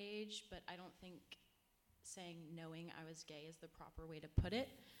young age, but I don't think saying knowing I was gay is the proper way to put it,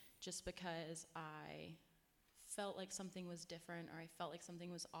 just because I felt like something was different or I felt like something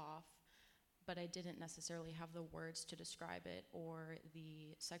was off, but I didn't necessarily have the words to describe it or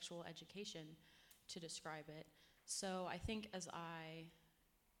the sexual education to describe it. So I think as I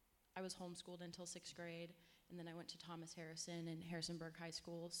was homeschooled until 6th grade, and then I went to Thomas Harrison and Harrisonburg High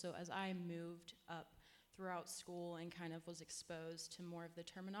School. So as I moved up throughout school and kind of was exposed to more of the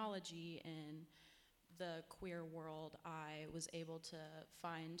terminology in the queer world, I was able to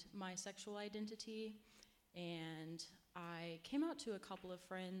find my sexual identity. And I came out to a couple of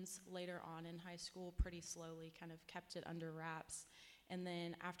friends later on in high school pretty slowly, kind of kept it under wraps. And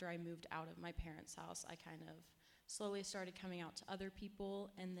then after I moved out of my parents' house, I kind of slowly started coming out to other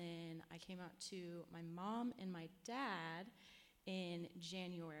people. And then I came out to my mom and my dad in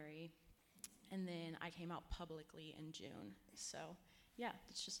January. And then I came out publicly in June. So yeah,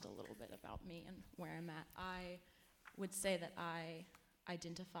 it's just a little bit about me and where I'm at. I would say that I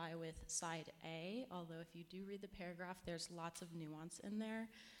identify with side A, although if you do read the paragraph, there's lots of nuance in there.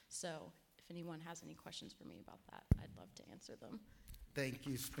 So if anyone has any questions for me about that, I'd love to answer them. Thank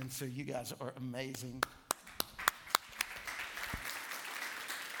you, Spencer. You guys are amazing.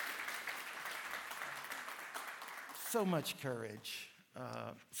 So much courage.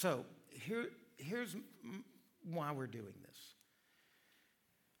 So here's why we're doing this.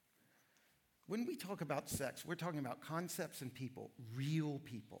 When we talk about sex, we're talking about concepts and people, real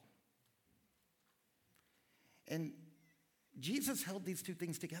people. And Jesus held these two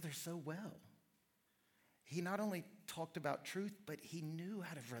things together so well. He not only talked about truth, but he knew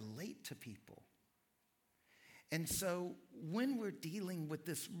how to relate to people. And so when we're dealing with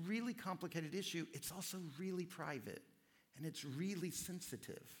this really complicated issue, it's also really private and it's really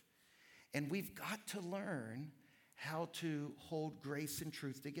sensitive. And we've got to learn how to hold grace and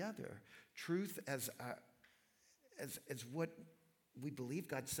truth together. Truth as what we believe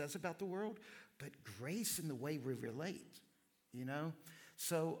God says about the world, but grace in the way we relate, you know?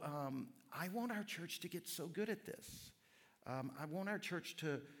 So I want our church to get so good at this. I want our church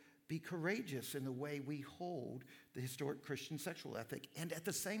to be courageous in the way we hold the historic Christian sexual ethic, and at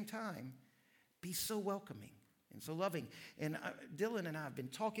the same time, be so welcoming and so loving. And Dylan and I have been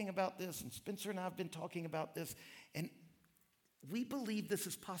talking about this, and Spencer and I have been talking about this, and we believe this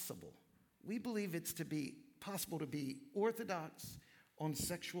is possible. We believe it's to be possible to be orthodox on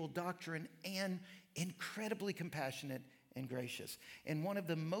sexual doctrine and incredibly compassionate and gracious. And one of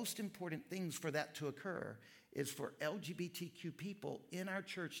the most important things for that to occur is for LGBTQ people in our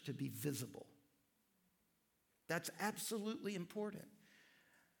church to be visible. That's absolutely important.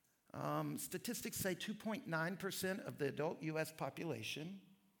 Statistics say 2.9% of the adult U.S. population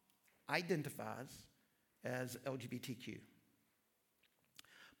identifies as LGBTQ.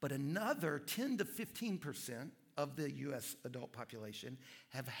 But another 10 to 15% of the U.S. adult population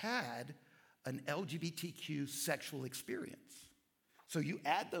have had an LGBTQ sexual experience. So you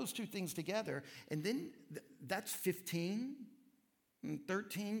add those two things together, and then that's 13 to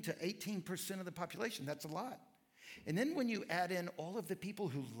 18% of the population. That's a lot. And then when you add in all of the people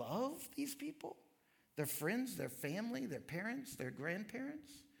who love these people, their friends, their family, their parents, their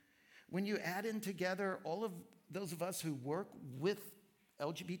grandparents, when you add in together all of those of us who work with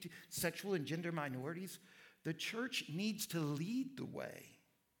LGBT, sexual and gender minorities, the church needs to lead the way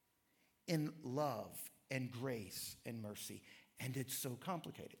in love and grace and mercy. And it's so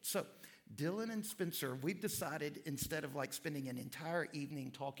complicated. So Dylan and Spencer, we've decided instead of like spending an entire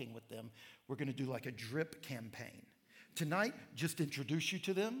evening talking with them, we're going to do like a drip campaign. Tonight, just introduce you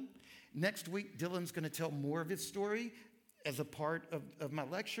to them. Next week, Dylan's going to tell more of his story as a part of my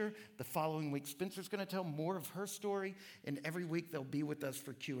lecture. The following week, Spencer's going to tell more of her story. And every week, they'll be with us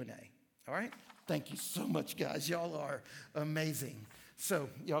for Q&A. All right? Thank you so much, guys. Y'all are amazing. So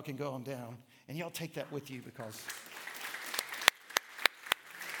y'all can go on down. And y'all take that with you because...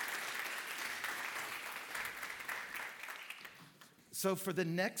 So for the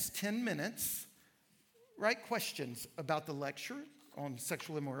next 10 minutes, write questions about the lecture on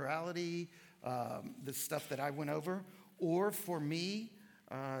sexual immorality, the stuff that I went over, or for me,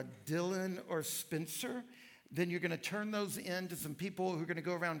 Dylan or Spencer. Then you're going to turn those in to some people who are going to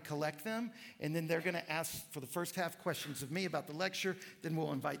go around and collect them, and then they're going to ask for the first half questions of me about the lecture. Then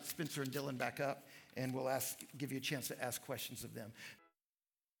we'll invite Spencer and Dylan back up, and we'll give you a chance to ask questions of them.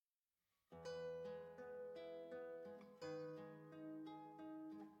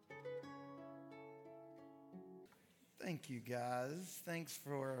 Thank you, guys. Thanks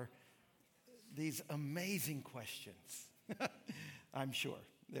for these amazing questions. I'm sure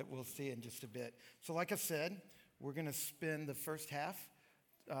that we'll see in just a bit. So like I said, we're going to spend the first half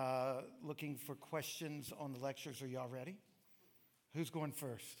looking for questions on the lectures. Are y'all ready? Who's going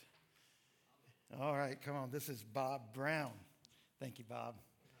first? All right, come on. This is Bob Brown. Thank you, Bob.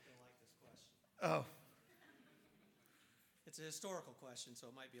 I'm not going to like this question. Oh. It's a historical question, so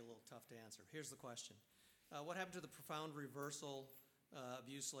it might be a little tough to answer. Here's the question. What happened to the profound reversal,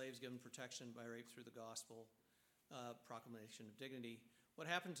 abused slaves given protection by rape through the gospel, proclamation of dignity? What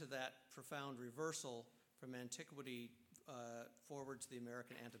happened to that profound reversal from antiquity forward to the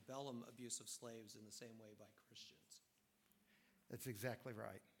American antebellum abuse of slaves in the same way by Christians? That's exactly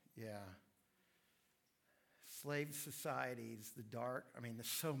right, yeah. Slave societies, there's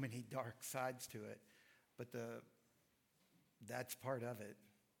so many dark sides to it, but that's part of it.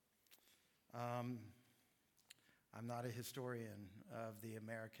 I'm not a historian of the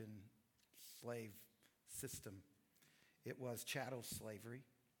American slave system. It was chattel slavery,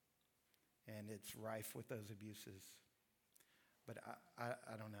 and it's rife with those abuses. But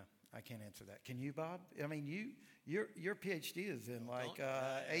I don't know. I can't answer that. Can you, Bob? I mean, your PhD is in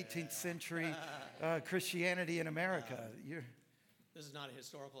 18th century Christianity in America. This is not a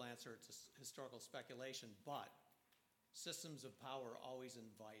historical answer. It's a historical speculation, but systems of power always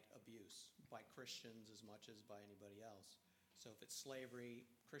invite abuse by Christians as much as by anybody else. So if it's slavery,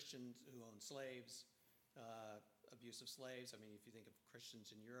 Christians who own slaves, abuse of slaves. I mean, if you think of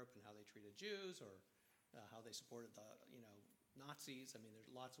Christians in Europe and how they treated Jews or how they supported the Nazis, I mean, there's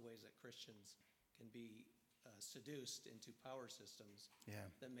lots of ways that Christians can be seduced into power systems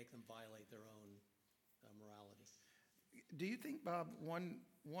that make them violate their own morality. Do you think, Bob,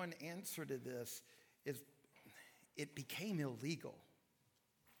 one answer to this is it became illegal.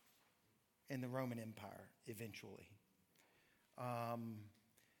 in the Roman Empire eventually.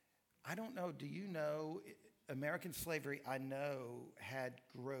 I don't know, do you know, American slavery, I know, had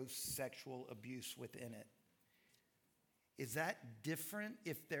gross sexual abuse within it. Is that different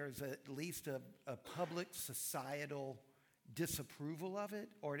if there's at least a public societal disapproval of it?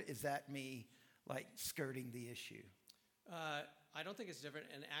 Or is that me, like, skirting the issue? I don't think it's different.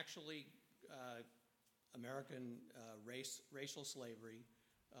 And actually, American racial slavery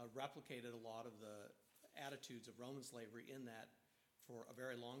replicated a lot of the attitudes of Roman slavery in that for a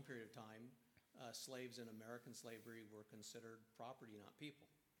very long period of time, slaves in American slavery were considered property, not people.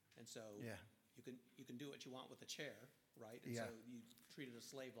 And so you can do what you want with a chair, right? And so you treated a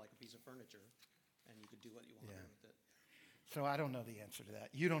slave like a piece of furniture, and you could do what you want to do with it. So I don't know the answer to that.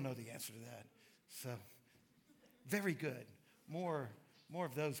 You don't know the answer to that. So very good. More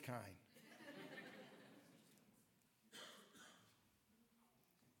of those kind.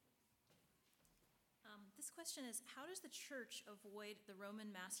 This question is, how does the church avoid the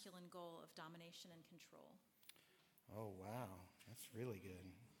Roman masculine goal of domination and control? Oh, wow. That's really good.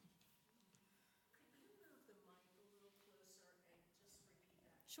 Could you move the mic a little closer and just repeat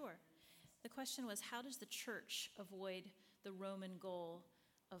that? Sure. The question was, how does the church avoid the Roman goal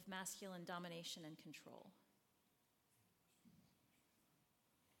of masculine domination and control?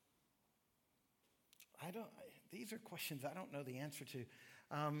 These are questions I don't know the answer to.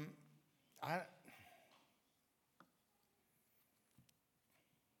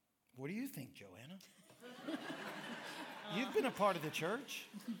 What do you think, Joanna? You've been a part of the church.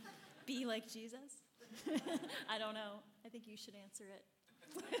 Be like Jesus? I don't know. I think you should answer it.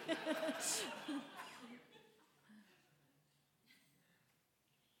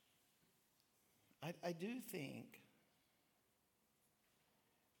 I do think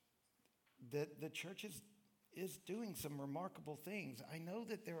that the church is doing some remarkable things. I know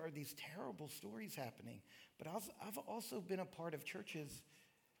that there are these terrible stories happening, but I've also been a part of churches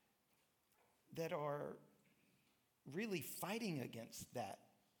that are really fighting against that.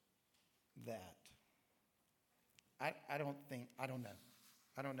 I don't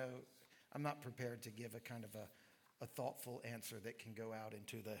know. I'm not prepared to give a kind of a thoughtful answer that can go out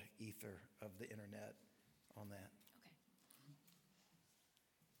into the ether of the internet on that. Okay.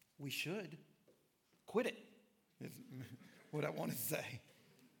 We should. Quit it, is what I want to say.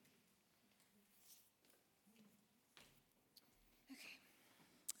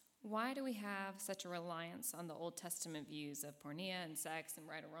 Why do we have such a reliance on the Old Testament views of porneia and sex and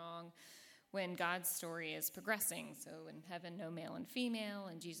right or wrong when God's story is progressing? So in heaven, no male and female,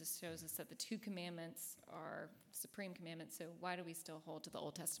 and Jesus shows us that the two commandments are supreme commandments. So why do we still hold to the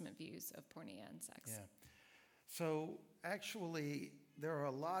Old Testament views of porneia and sex? Yeah. So actually, there are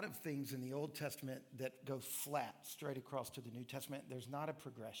a lot of things in the Old Testament that go flat straight across to the New Testament. There's not a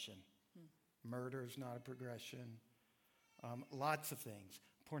progression. Murder's not a progression. Lots of things.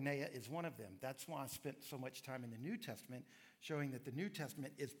 Porneia is one of them. That's why I spent so much time in the New Testament showing that the New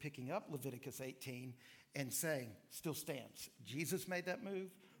Testament is picking up Leviticus 18 and saying, still stands. Jesus made that move.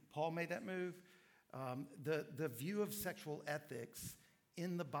 Paul made that move. The view of sexual ethics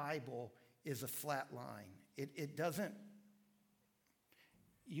in the Bible is a flat line. It doesn't,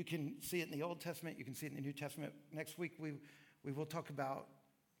 you can see it in the Old Testament, you can see it in the New Testament. Next week we will talk about,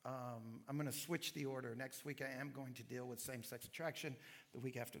 I'm going to switch the order. Next week I am going to deal with same-sex attraction. The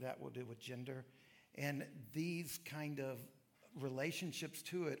week after that we'll deal with gender. And these kind of relationships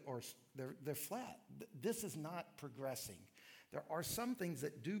to it, they're flat. This is not progressing. There are some things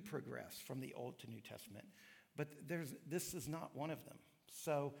that do progress from the Old to New Testament, but this is not one of them.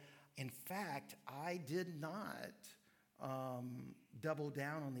 So, in fact, I did not double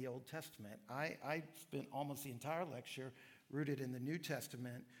down on the Old Testament. I spent almost the entire lecture rooted in the New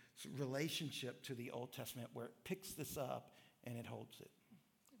Testament relationship to the Old Testament, where it picks this up and it holds it.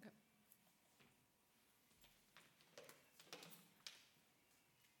 Okay.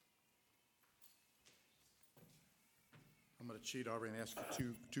 I'm going to cheat, Aubrey, and ask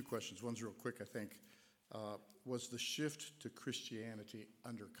you two questions. One's real quick, I think. Was the shift to Christianity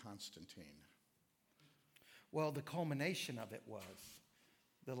under Constantine? Well, the culmination of it was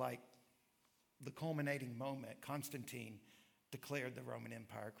the culminating moment. Constantine declared the Roman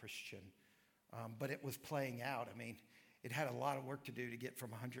Empire Christian, but it was playing out. I mean, it had a lot of work to do to get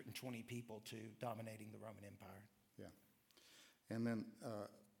from 120 people to dominating the Roman Empire. Yeah. And then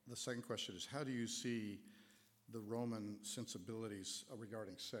the second question is, how do you see the Roman sensibilities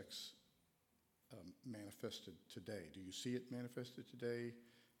regarding sex manifested today? Do you see it manifested today?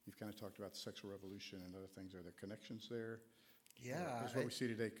 You've kind of talked about the sexual revolution and other things. Are there connections there? Yeah. Is what we see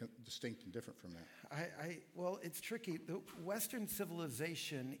today distinct and different from that? Well, it's tricky. The Western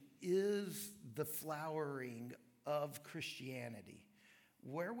civilization is the flowering of Christianity.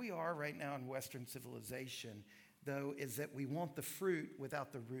 Where we are right now in Western civilization, though, is that we want the fruit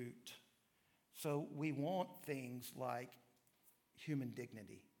without the root. So we want things like human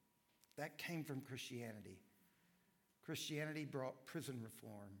dignity. That came from Christianity. Christianity brought prison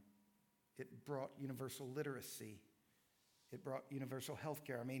reform. It brought universal literacy. It brought universal health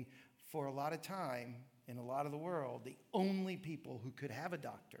care. I mean, for a lot of time in a lot of the world, the only people who could have a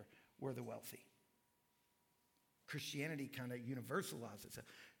doctor were the wealthy. Christianity kind of universalizes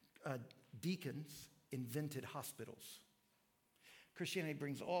it. Deacons invented hospitals. Christianity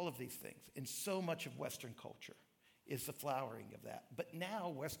brings all of these things, and so much of Western culture is the flowering of that. But now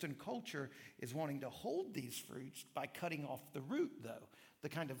Western culture is wanting to hold these fruits by cutting off the root, though, the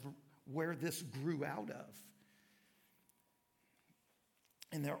kind of where this grew out of.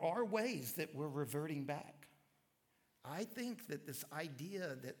 And there are ways that we're reverting back. I think that this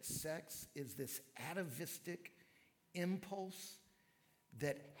idea that sex is this atavistic impulse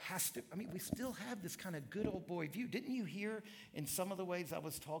that has to, I mean, we still have this kind of good old boy view. Didn't you hear in some of the ways I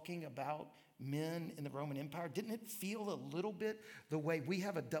was talking about men in the Roman Empire? Didn't it feel a little bit the way we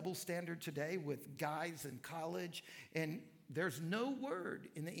have a double standard today with guys in college? And there's no word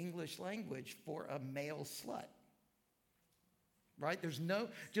in the English language for a male slut, right? There's no,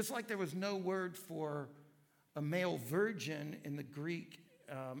 just like there was no word for a male virgin in the Greek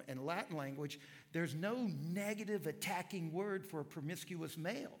and Latin language, there's no negative attacking word for a promiscuous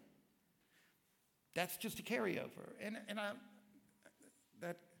male. That's just a carryover.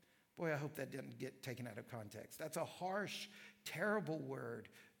 I hope that didn't get taken out of context. That's a harsh, terrible word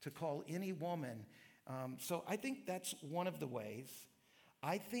to call any woman. So I think that's one of the ways.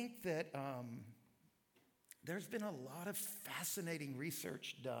 I think that there's been a lot of fascinating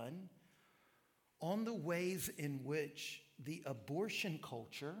research done on the ways in which the abortion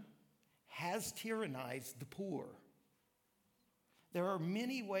culture has tyrannized the poor. There are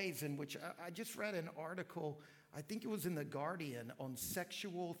many ways in which, I just read an article, I think it was in The Guardian, on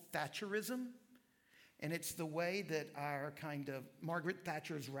sexual Thatcherism. And it's the way that our kind of, Margaret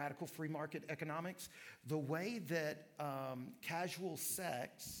Thatcher's radical free market economics, the way that casual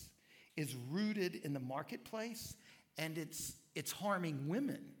sex is rooted in the marketplace, and it's harming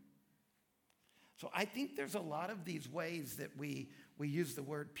women. So I think there's a lot of these ways that we use the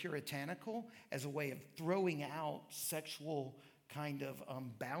word puritanical as a way of throwing out sexual kind of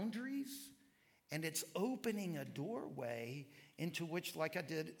boundaries. And it's opening a doorway into which, like I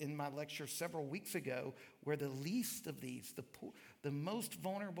did in my lecture several weeks ago, where the least of these, the poor, the most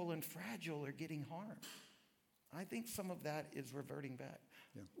vulnerable and fragile are getting harmed. I think some of that is reverting back.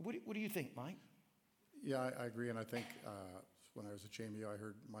 Yeah. What do you think, Mike? Yeah, I agree. And I think when I was at JMU, I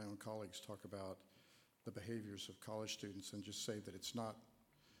heard my own colleagues talk about the behaviors of college students and just say that it's not,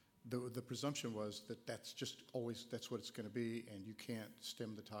 the presumption was that that's just always, that's what it's going to be, and you can't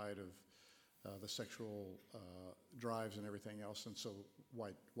stem the tide of the sexual drives and everything else, and so why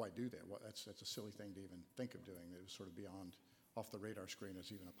do that? Well, that's a silly thing to even think of doing. It was sort of beyond, off the radar screen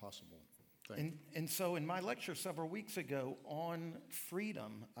as even a possible thing. And so in my lecture several weeks ago on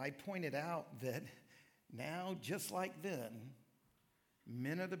freedom, I pointed out that now, just like then,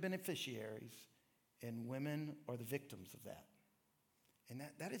 men are the beneficiaries and women are the victims of that. And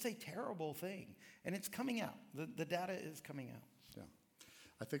that is a terrible thing. And it's coming out. The data is coming out. Yeah.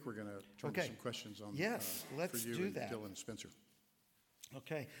 I think we're going to turn to some questions on yes, let's for you do and that. Dylan and Spencer.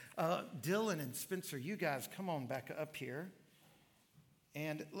 Okay. Dylan and Spencer, you guys come on back up here.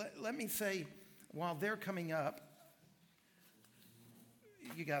 And let me say, while they're coming up,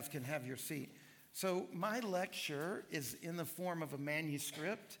 you guys can have your seat. So my lecture is in the form of a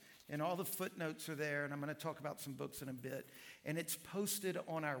manuscript, and all the footnotes are there, and I'm going to talk about some books in a bit. And it's posted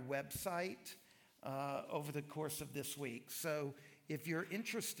on our website over the course of this week. So if you're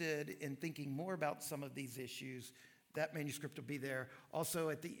interested in thinking more about some of these issues, that manuscript will be there. Also,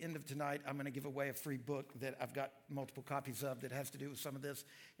 at the end of tonight, I'm going to give away a free book that I've got multiple copies of that has to do with some of this.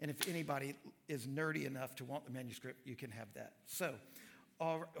 And if anybody is nerdy enough to want the manuscript, you can have that. So,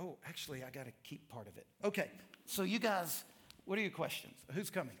 actually, I got to keep part of it. Okay, so you guys, what are your questions? Who's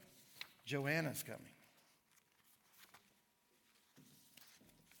coming? Joanna's coming.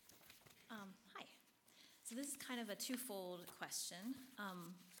 Hi. So this is kind of a twofold question.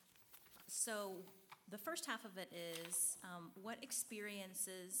 So the first half of it is, what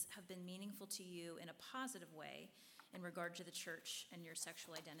experiences have been meaningful to you in a positive way in regard to the church and your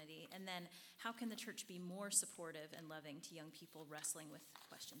sexual identity? And then how can the church be more supportive and loving to young people wrestling with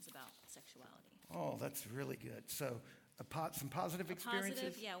questions about sexuality? Oh, that's really good. So some positive experiences?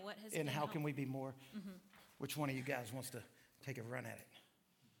 Positive, yeah. What has and been how can helpful? we be more? Mm-hmm. Which one of you guys wants to take a run at it?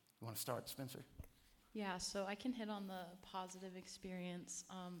 You want to start, Spencer? Yeah, so I can hit on the positive experience.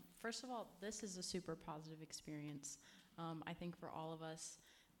 First of all, this is a super positive experience. I think for all of us,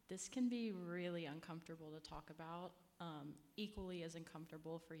 this can be really uncomfortable to talk about, equally as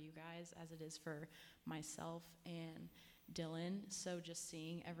uncomfortable for you guys as it is for myself and Dylan. So just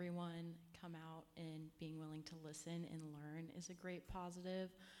seeing everyone come out and being willing to listen and learn is a great positive.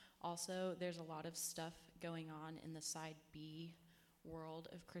 Also, there's a lot of stuff going on in the side B world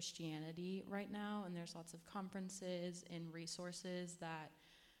of Christianity right now, and there's lots of conferences and resources that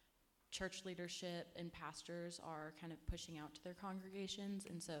church leadership and pastors are kind of pushing out to their congregations,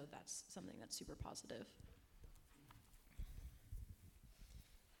 and so that's something that's super positive.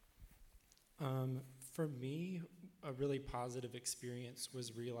 For me, a really positive experience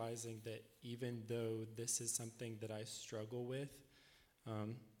was realizing that even though this is something that I struggle with,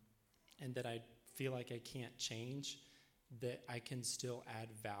 and that I feel like I can't change, that I can still add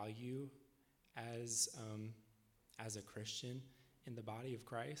value as a Christian in the body of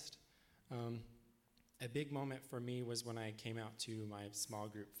Christ. A big moment for me was when I came out to my small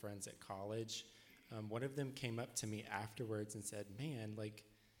group friends at college. One of them came up to me afterwards and said, "Man, like,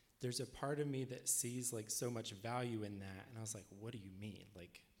 there's a part of me that sees like so much value in that." And I was like, "What do you mean?"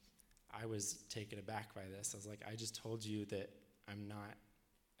 Like, I was taken aback by this. I was like, "I just told you that I'm not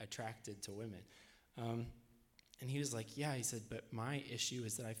attracted to women." And he was like, "Yeah," he said, "but my issue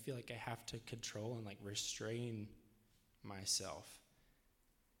is that I feel like I have to control and like restrain myself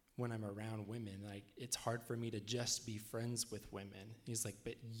when I'm around women. Like, it's hard for me to just be friends with women." He's like,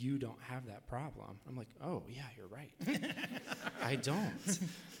 "But you don't have that problem." I'm like, "Oh, yeah, you're right." I don't.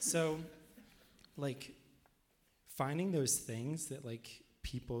 So, like, finding those things that, like,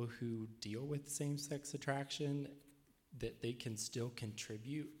 people who deal with same-sex attraction, that they can still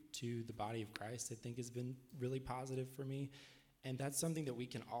contribute to the body of Christ, I think has been really positive for me. And that's something that we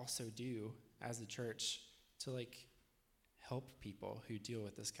can also do as a church to, like, help people who deal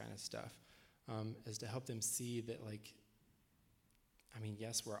with this kind of stuff, is to help them see that, like, I mean,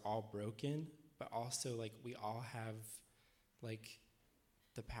 yes, we're all broken, but also, like, we all have, like,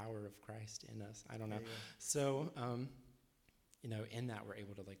 the power of Christ in us. I don't know. Yeah. So, you know, in that we're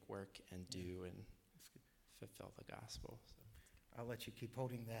able to, like, work and do and fulfill the gospel. So. I'll let you keep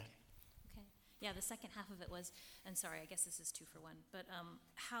holding that. Okay. Yeah, the second half of it was, and sorry, I guess this is 2 for 1, but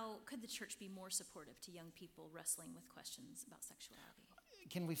how could the church be more supportive to young people wrestling with questions about sexuality?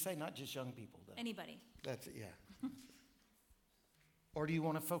 Can we say not just young people, though? Anybody. That's it, yeah. Or do you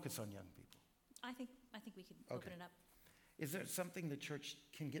want to focus on young people? I think we could open it up. Is there something the church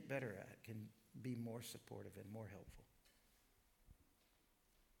can get better at, can be more supportive and more helpful?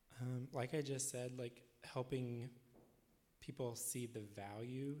 Like I just said, like, helping people see the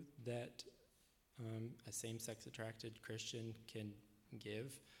value that a same-sex attracted Christian can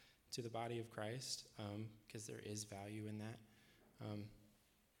give to the body of Christ, because there is value in that.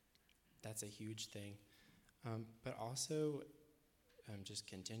 That's a huge thing. But also just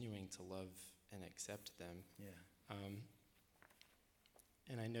continuing to love and accept them. Yeah.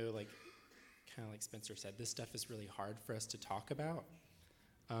 And I know, like, kind of like Spencer said, this stuff is really hard for us to talk about.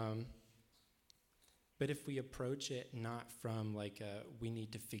 But if we approach it not from, like, we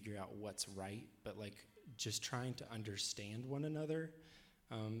need to figure out what's right, but, like, just trying to understand one another,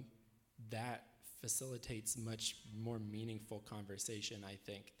 that facilitates much more meaningful conversation, I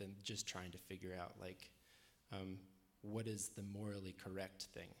think, than just trying to figure out, like, what is the morally correct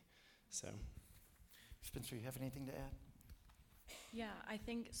thing. So, Spencer, you have anything to add? Yeah, I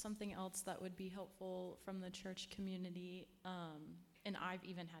think something else that would be helpful from the church community, and I've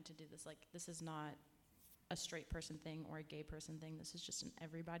even had to do this, like, this is not a straight person thing or a gay person thing, this is just an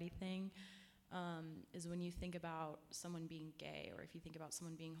everybody thing, is when you think about someone being gay, or if you think about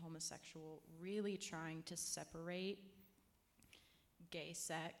someone being homosexual, really trying to separate gay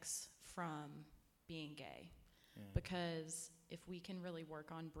sex from being gay. Yeah. Because if we can really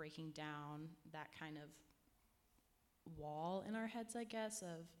work on breaking down that kind of wall in our heads, I guess,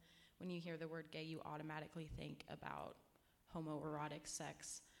 of when you hear the word gay, you automatically think about homoerotic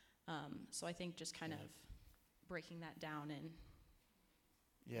sex. So I think just kind of breaking that down and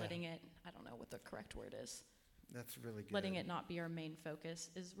letting it, I don't know what the correct word is. That's really good. Letting it not be our main focus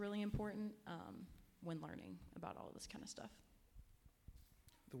is really important when learning about all of this kind of stuff.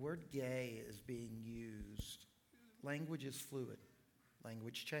 The word gay is being used. Language is fluid.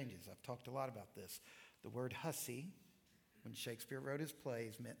 Language changes. I've talked a lot about this. The word hussy, when Shakespeare wrote his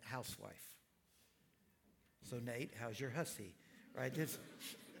plays, meant housewife. So, Nate, how's your hussy? Right?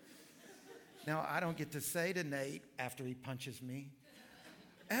 Now, I don't get to say to Nate after he punches me,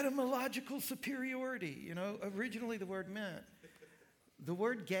 etymological superiority. You know, originally the word meant The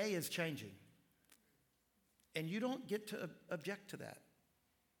word gay is changing. And you don't get to object to that.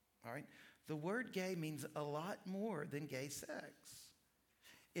 All right? The word gay means a lot more than gay sex.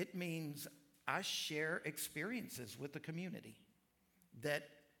 It means I share experiences with the community that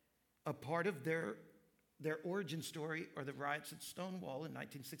a part of their origin story are the riots at Stonewall in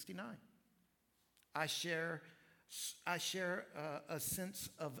 1969. I share a sense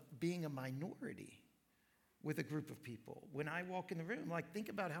of being a minority with a group of people. When I walk in the room, like, think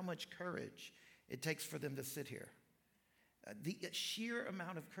about how much courage it takes for them to sit here. The sheer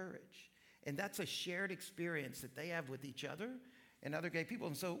amount of courage. And that's a shared experience that they have with each other and other gay people.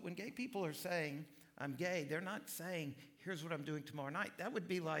 And so when gay people are saying, I'm gay, they're not saying, here's what I'm doing tomorrow night. That would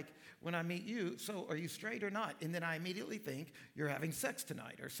be like when I meet you, so are you straight or not? And then I immediately think you're having sex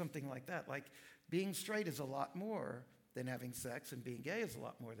tonight or something like that. Like, being straight is a lot more than having sex, and being gay is a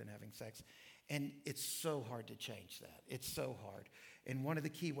lot more than having sex. And it's so hard to change that. It's so hard. And one of the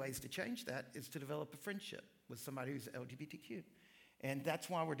key ways to change that is to develop a friendship with somebody who's LGBTQ. And that's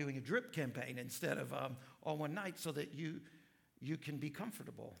why we're doing a drip campaign instead of all one night, so that you can be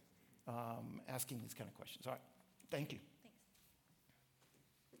comfortable asking these kind of questions. All right. Thank you.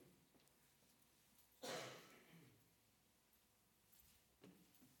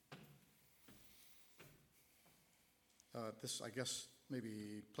 This, I guess,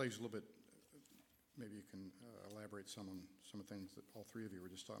 maybe plays a little bit, maybe you can elaborate some on some of the things that all three of you were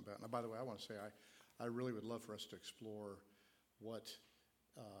just talking about. Now, by the way, I want to say I really would love for us to explore what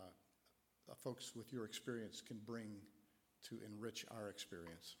folks with your experience can bring to enrich our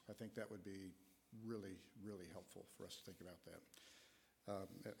experience. I think that would be really, really helpful for us to think about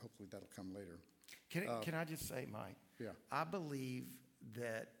that. Hopefully that'll come later. Can I just say, Mike? Yeah. I believe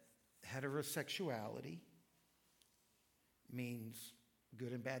that heterosexuality means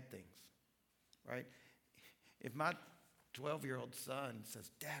good and bad things, right? If my 12-year-old son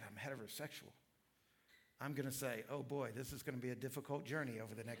says, Dad, I'm heterosexual, I'm going to say, oh boy, this is going to be a difficult journey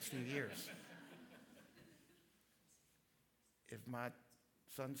over the next few years. If my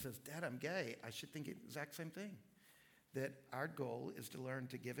son says, Dad, I'm gay, I should think the exact same thing. That our goal is to learn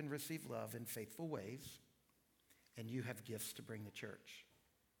to give and receive love in faithful ways, and you have gifts to bring the church.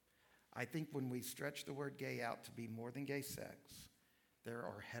 I think when we stretch the word gay out to be more than gay sex, there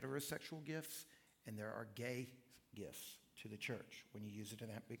are heterosexual gifts and there are gay gifts to the church when you use it in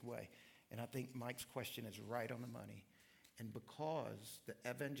that big way. And I think Mike's question is right on the money. And because the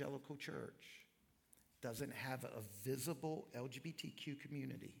evangelical church doesn't have a visible LGBTQ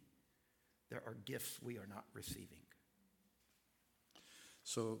community, there are gifts we are not receiving.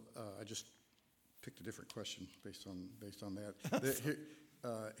 So I just picked a different question based on that.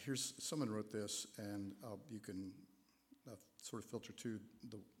 Here's someone wrote this, and you can sort of filter to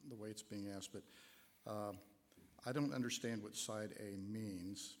the way it's being asked. But I don't understand what side A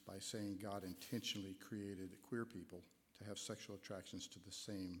means by saying God intentionally created queer people to have sexual attractions to the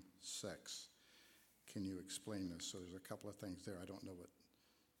same sex. Can you explain this? So there's a couple of things there. I don't know what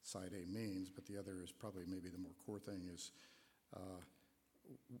side A means, but the other is probably maybe the more core thing is,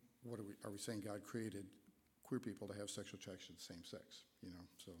 what are we saying God created queer people to have sexual attraction to the same sex,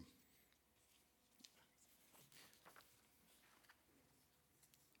 so.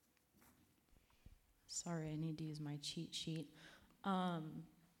 Sorry, I need to use my cheat sheet.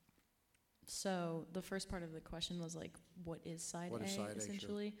 So the first part of the question was like, what is side What A, is side A,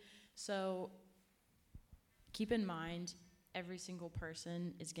 essentially? sure. So keep in mind, every single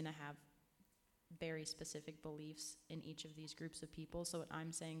person is going to have very specific beliefs in each of these groups of people. So what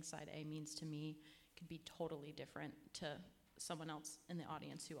I'm saying side A means to me could be totally different to someone else in the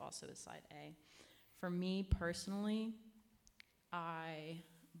audience who also is side A. For me personally, I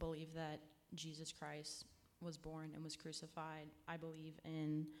believe that Jesus Christ was born and was crucified. I believe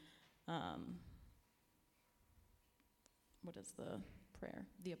in, what is the prayer?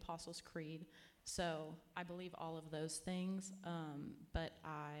 The Apostles' Creed. So I believe all of those things, but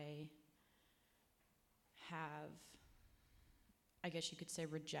I have, I guess you could say,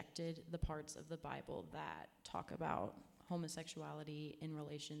 rejected the parts of the Bible that talk about homosexuality in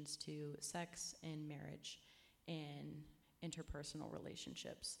relations to sex and marriage and interpersonal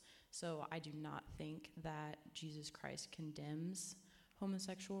relationships. So I do not think that Jesus Christ condemns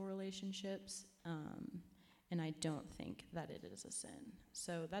homosexual relationships, and I don't think that it is a sin.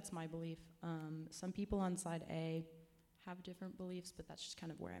 So that's my belief. Some people on side A have different beliefs, but that's just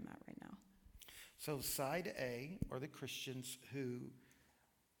kind of where I'm at right now. So side A are the Christians who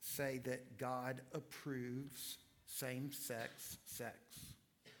say that God approves same-sex sex.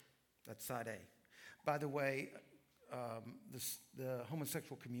 That's side A. By the way, the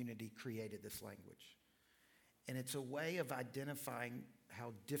homosexual community created this language. And it's a way of identifying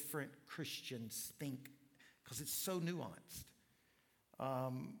how different Christians think, because it's so nuanced.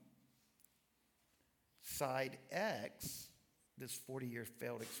 Side X, this 40-year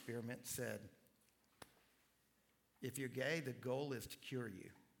failed experiment, said, if you're gay, the goal is to cure you.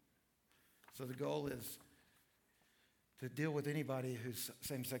 So the goal is to deal with anybody who's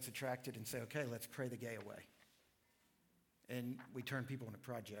same-sex attracted and say, okay, let's pray the gay away. And we turn people into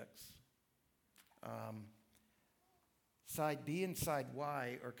projects. Side B and side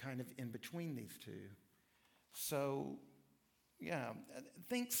Y are kind of in between these two. So, yeah,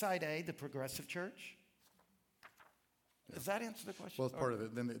 think side A, the progressive church. Does that answer the question? Well, it's part of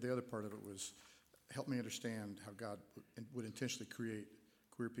it. Then the other part of it was help me understand how God would intentionally create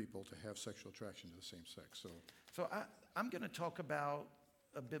queer people to have sexual attraction to the same sex. So I'm going to talk about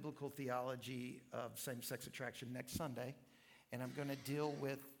a biblical theology of same-sex attraction next Sunday, and I'm going to deal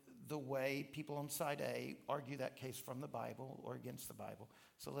with the way people on side A argue that case from the Bible or against the Bible.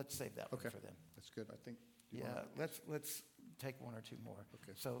 So let's save that one for them. That's good. I think. Yeah, let's take one or two more.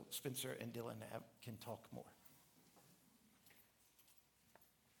 Okay. So Spencer and Dylan can talk more.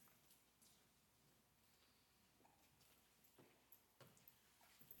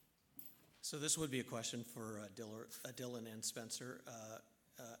 So this would be a question for Dylan and Spencer.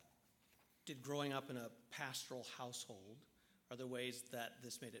 Did growing up in a pastoral household, are there ways that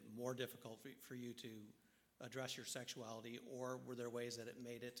this made it more difficult for you to address your sexuality, or were there ways that it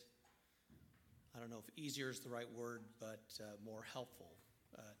made it, I don't know if easier is the right word, but more helpful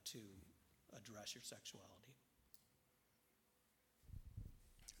to address your sexuality?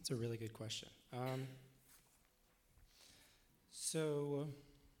 That's a really good question. So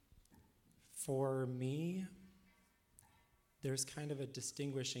for me, there's kind of a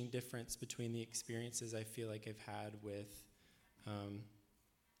distinguishing difference between the experiences I feel like I've had with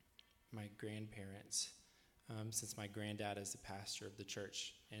my grandparents, since my granddad is the pastor of the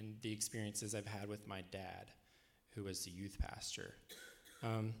church, and the experiences I've had with my dad, who was the youth pastor.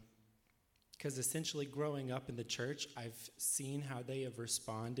 Because essentially growing up in the church, I've seen how they have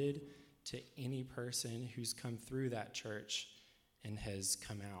responded to any person who's come through that church and has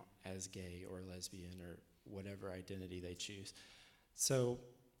come out as gay or lesbian or whatever identity they choose. So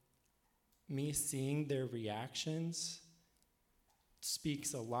me seeing their reactions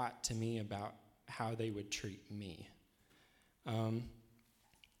speaks a lot to me about how they would treat me.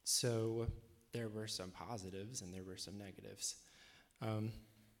 So there were some positives and there were some negatives. That's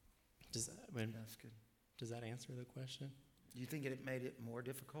good. Does that answer the question? Do you think it made it more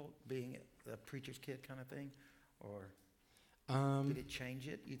difficult being a preacher's kid kind of thing? Or did it change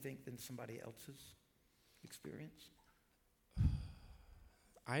it, you think, than somebody else's experience?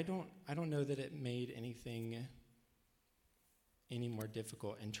 I don't know that it made anything any more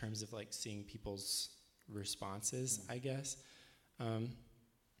difficult in terms of like seeing people's responses, I guess.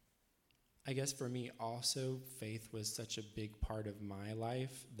 I guess for me also, faith was such a big part of my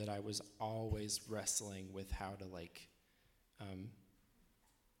life that I was always wrestling with how to like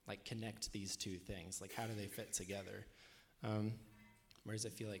connect these two things. Like, how do they fit together? Whereas I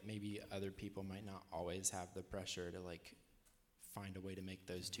feel like maybe other people might not always have the pressure to like find a way to make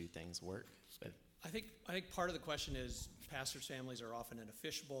those two things work. But I think part of the question is pastors' families are often in a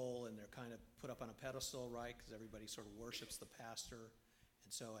fishbowl and they're kind of put up on a pedestal, right? Because everybody sort of worships the pastor.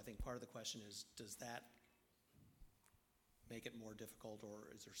 And so I think part of the question is, does that make it more difficult, or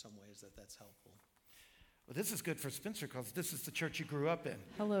is there some ways that that's helpful? Well, this is good for Spencer because this is the church you grew up in.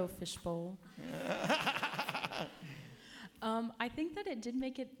 Hello, fishbowl. I think that it did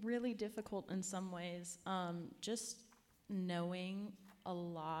make it really difficult in some ways. Just knowing a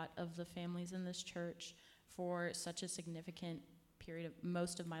lot of the families in this church for such a significant period of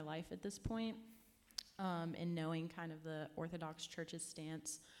most of my life at this point, and knowing kind of the Orthodox Church's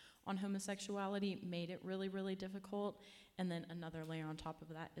stance on homosexuality made it really, really difficult. And then another layer on top of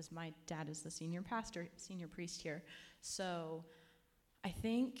that is my dad is the senior priest here. So I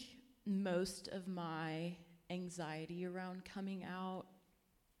think most of my anxiety around coming out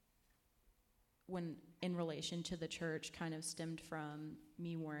when in relation to the church kind of stemmed from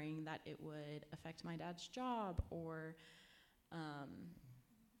me worrying that it would affect my dad's job or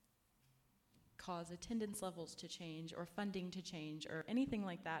cause attendance levels to change or funding to change or anything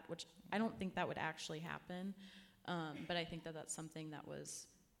like that, which I don't think that would actually happen. But I think that that's something that was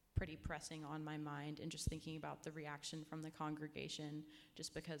pretty pressing on my mind, and just thinking about the reaction from the congregation,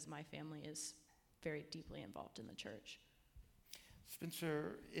 just because my family is very deeply involved in the church.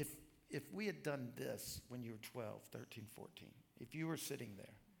 Spencer, if we had done this when you were 12, 13, 14, if you were sitting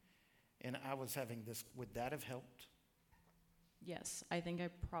there and I was having this, would that have helped? Yes, I think I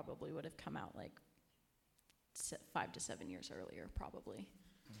probably would have come out like 5 to 7 years earlier, probably.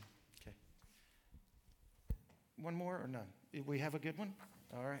 Okay. One more or none? We have a good one?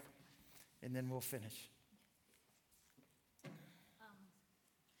 All right. And then we'll finish.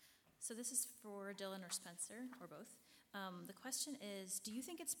 So this is for Dylan or Spencer, or both. The question is, do you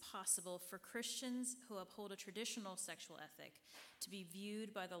think it's possible for Christians who uphold a traditional sexual ethic to be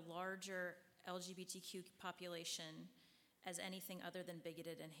viewed by the larger LGBTQ population as anything other than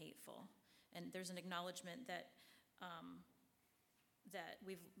bigoted and hateful? And there's an acknowledgement that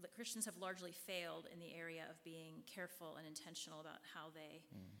that Christians have largely failed in the area of being careful and intentional about how they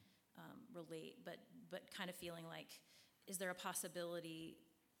relate, but kind of feeling like, is there a possibility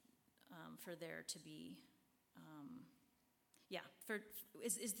for there to be,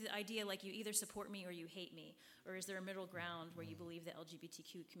 is the idea like you either support me or you hate me, or is there a middle ground where you believe the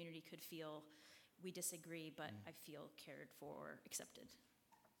LGBTQ community could feel we disagree, but I feel cared for, accepted?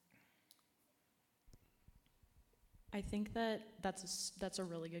 I think that's a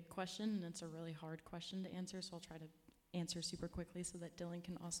really good question, and it's a really hard question to answer, so I'll try to answer super quickly so that Dylan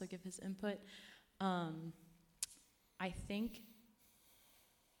can also give his input. I think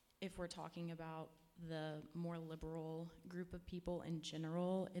if we're talking about the more liberal group of people in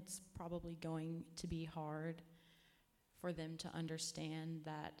general, it's probably going to be hard for them to understand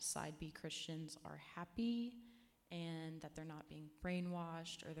that side B Christians are happy and that they're not being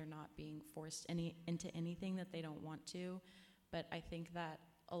brainwashed or they're not being forced into anything that they don't want to. But I think that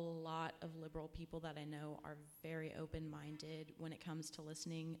a lot of liberal people that I know are very open-minded when it comes to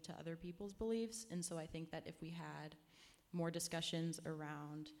listening to other people's beliefs. And so I think that if we had more discussions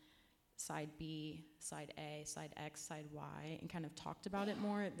around side B, side A, side X, side Y, and kind of talked about it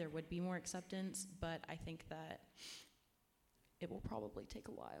more, there would be more acceptance. But I think that it will probably take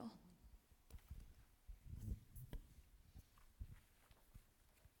a while.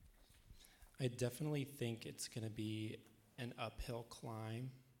 I definitely think it's going to be an uphill climb,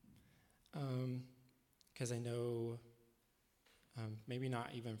 because I know, maybe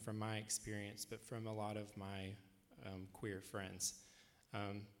not even from my experience, but from a lot of my queer friends,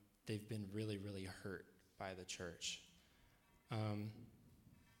 they've been really, really hurt by the church.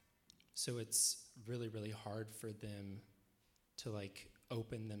 So it's really, really hard for them to like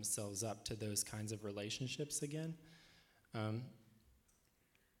open themselves up to those kinds of relationships again.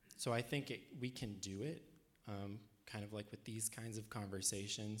 So I think we can do it, kind of like with these kinds of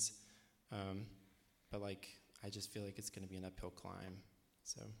conversations. But like, I just feel like it's going to be an uphill climb.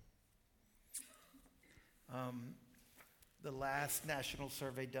 So. The last national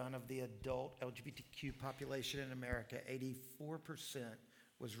survey done of the adult LGBTQ population in America, 84%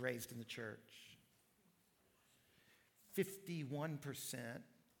 was raised in the church. 51%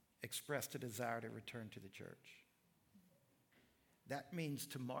 expressed a desire to return to the church. That means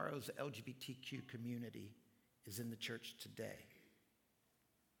tomorrow's LGBTQ community is in the church today.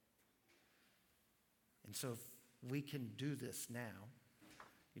 And so if we can do this now,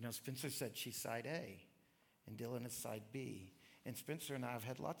 Spencer said she's side A, and Dylan is side B. And Spencer and I have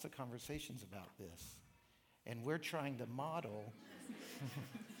had lots of conversations about this. And we're trying to model,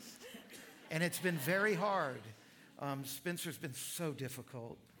 and it's been very hard. Spencer's been so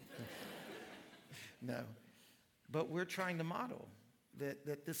difficult. No. But we're trying to model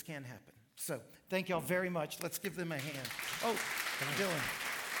that this can happen. So thank y'all very much. Let's give them a hand. Oh, Dylan.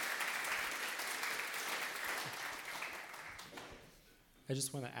 I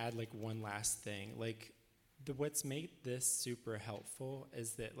just want to add like one last thing. Like what's made this super helpful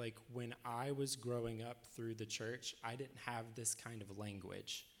is that like when I was growing up through the church, I didn't have this kind of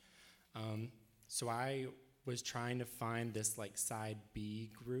language. So I was trying to find this like side B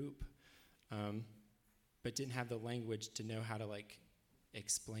group, but didn't have the language to know how to like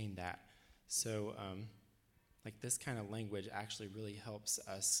explain that. So like this kind of language actually really helps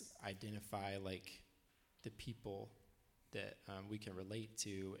us identify like the people that we can relate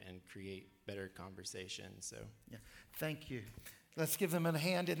to and create better conversations. So yeah, thank you. Let's give them a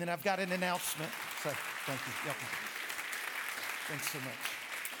hand, and then I've got an announcement. So thank you. Welcome. Thanks so much.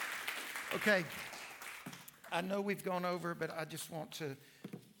 Okay, I know we've gone over, but I just want to,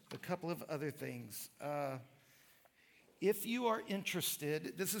 a couple of other things. If you are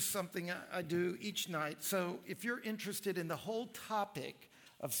interested, this is something I do each night. So if you're interested in the whole topic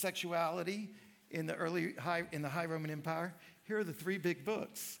of sexuality in the High Roman Empire, here are the 3 big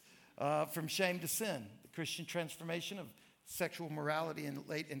books. From Shame to Sin, The Christian Transformation of Sexual Morality in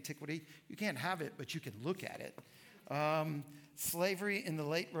Late Antiquity. You can't have it, but you can look at it. Slavery in the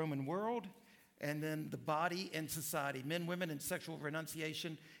Late Roman World, and then The Body and Society, Men, Women, and Sexual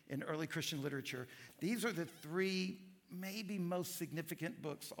Renunciation in Early Christian Literature. These are the 3 maybe most significant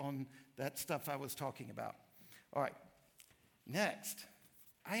books on that stuff I was talking about. All right, next.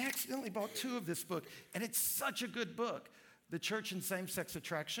 I accidentally bought 2 of this book, and it's such a good book. The Church and Same-Sex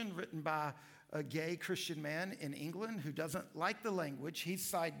Attraction, written by a gay Christian man in England who doesn't like the language. He's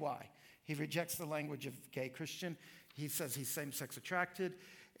side Y. He rejects the language of gay Christian. He says he's same-sex attracted,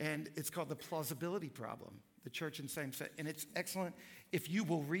 and it's called The Plausibility Problem, The Church and Same-Sex, and it's excellent. If you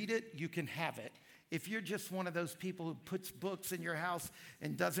will read it, you can have it. If you're just one of those people who puts books in your house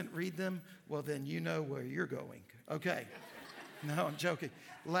and doesn't read them, well, then you know where you're going. Okay. No, I'm joking.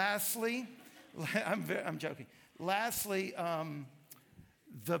 Lastly, I'm joking. Lastly,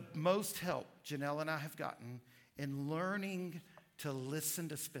 the most help Janelle and I have gotten in learning to listen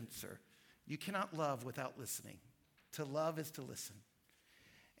to Spencer. You cannot love without listening. To love is to listen.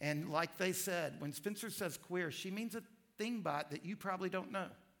 And like they said, when Spencer says queer, she means a thing by it that you probably don't know.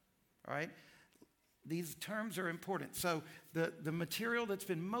 All right? These terms are important. So the material that's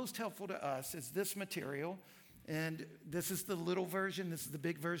been most helpful to us is this material. And this is the little version. This is the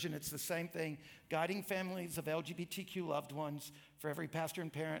big version. It's the same thing. Guiding families of LGBTQ loved ones for every pastor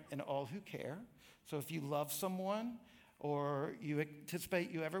and parent and all who care. So if you love someone or you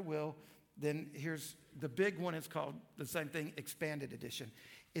anticipate you ever will, then here's the big one. Is called the same thing, Expanded Edition.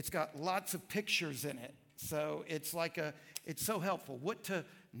 It's got lots of pictures in it. So it's so helpful. What to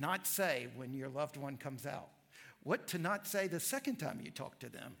not say when your loved one comes out. What to not say the second time you talk to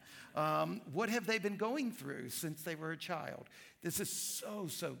them. What have they been going through since they were a child? This is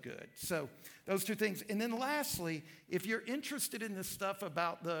so good. So those 2 things. And then lastly, if you're interested in this stuff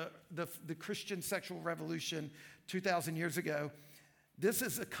about the Christian sexual revolution 2,000 years ago, this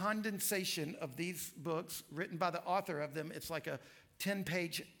is a condensation of these books written by the author of them. It's like a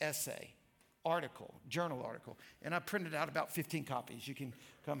 10-page essay, journal article. And I printed out about 15 copies. You can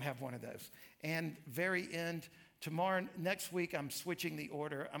come have one of those. And very end, next week, I'm switching the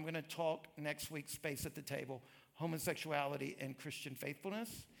order. I'm going to talk next week, Space at the Table, homosexuality and Christian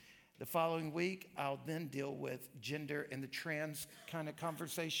faithfulness. The following week, I'll then deal with gender and the trans kind of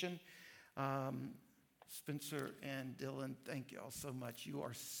conversation. Spencer and Dylan, thank you all so much. You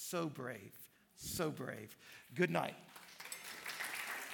are so brave, so brave. Good night.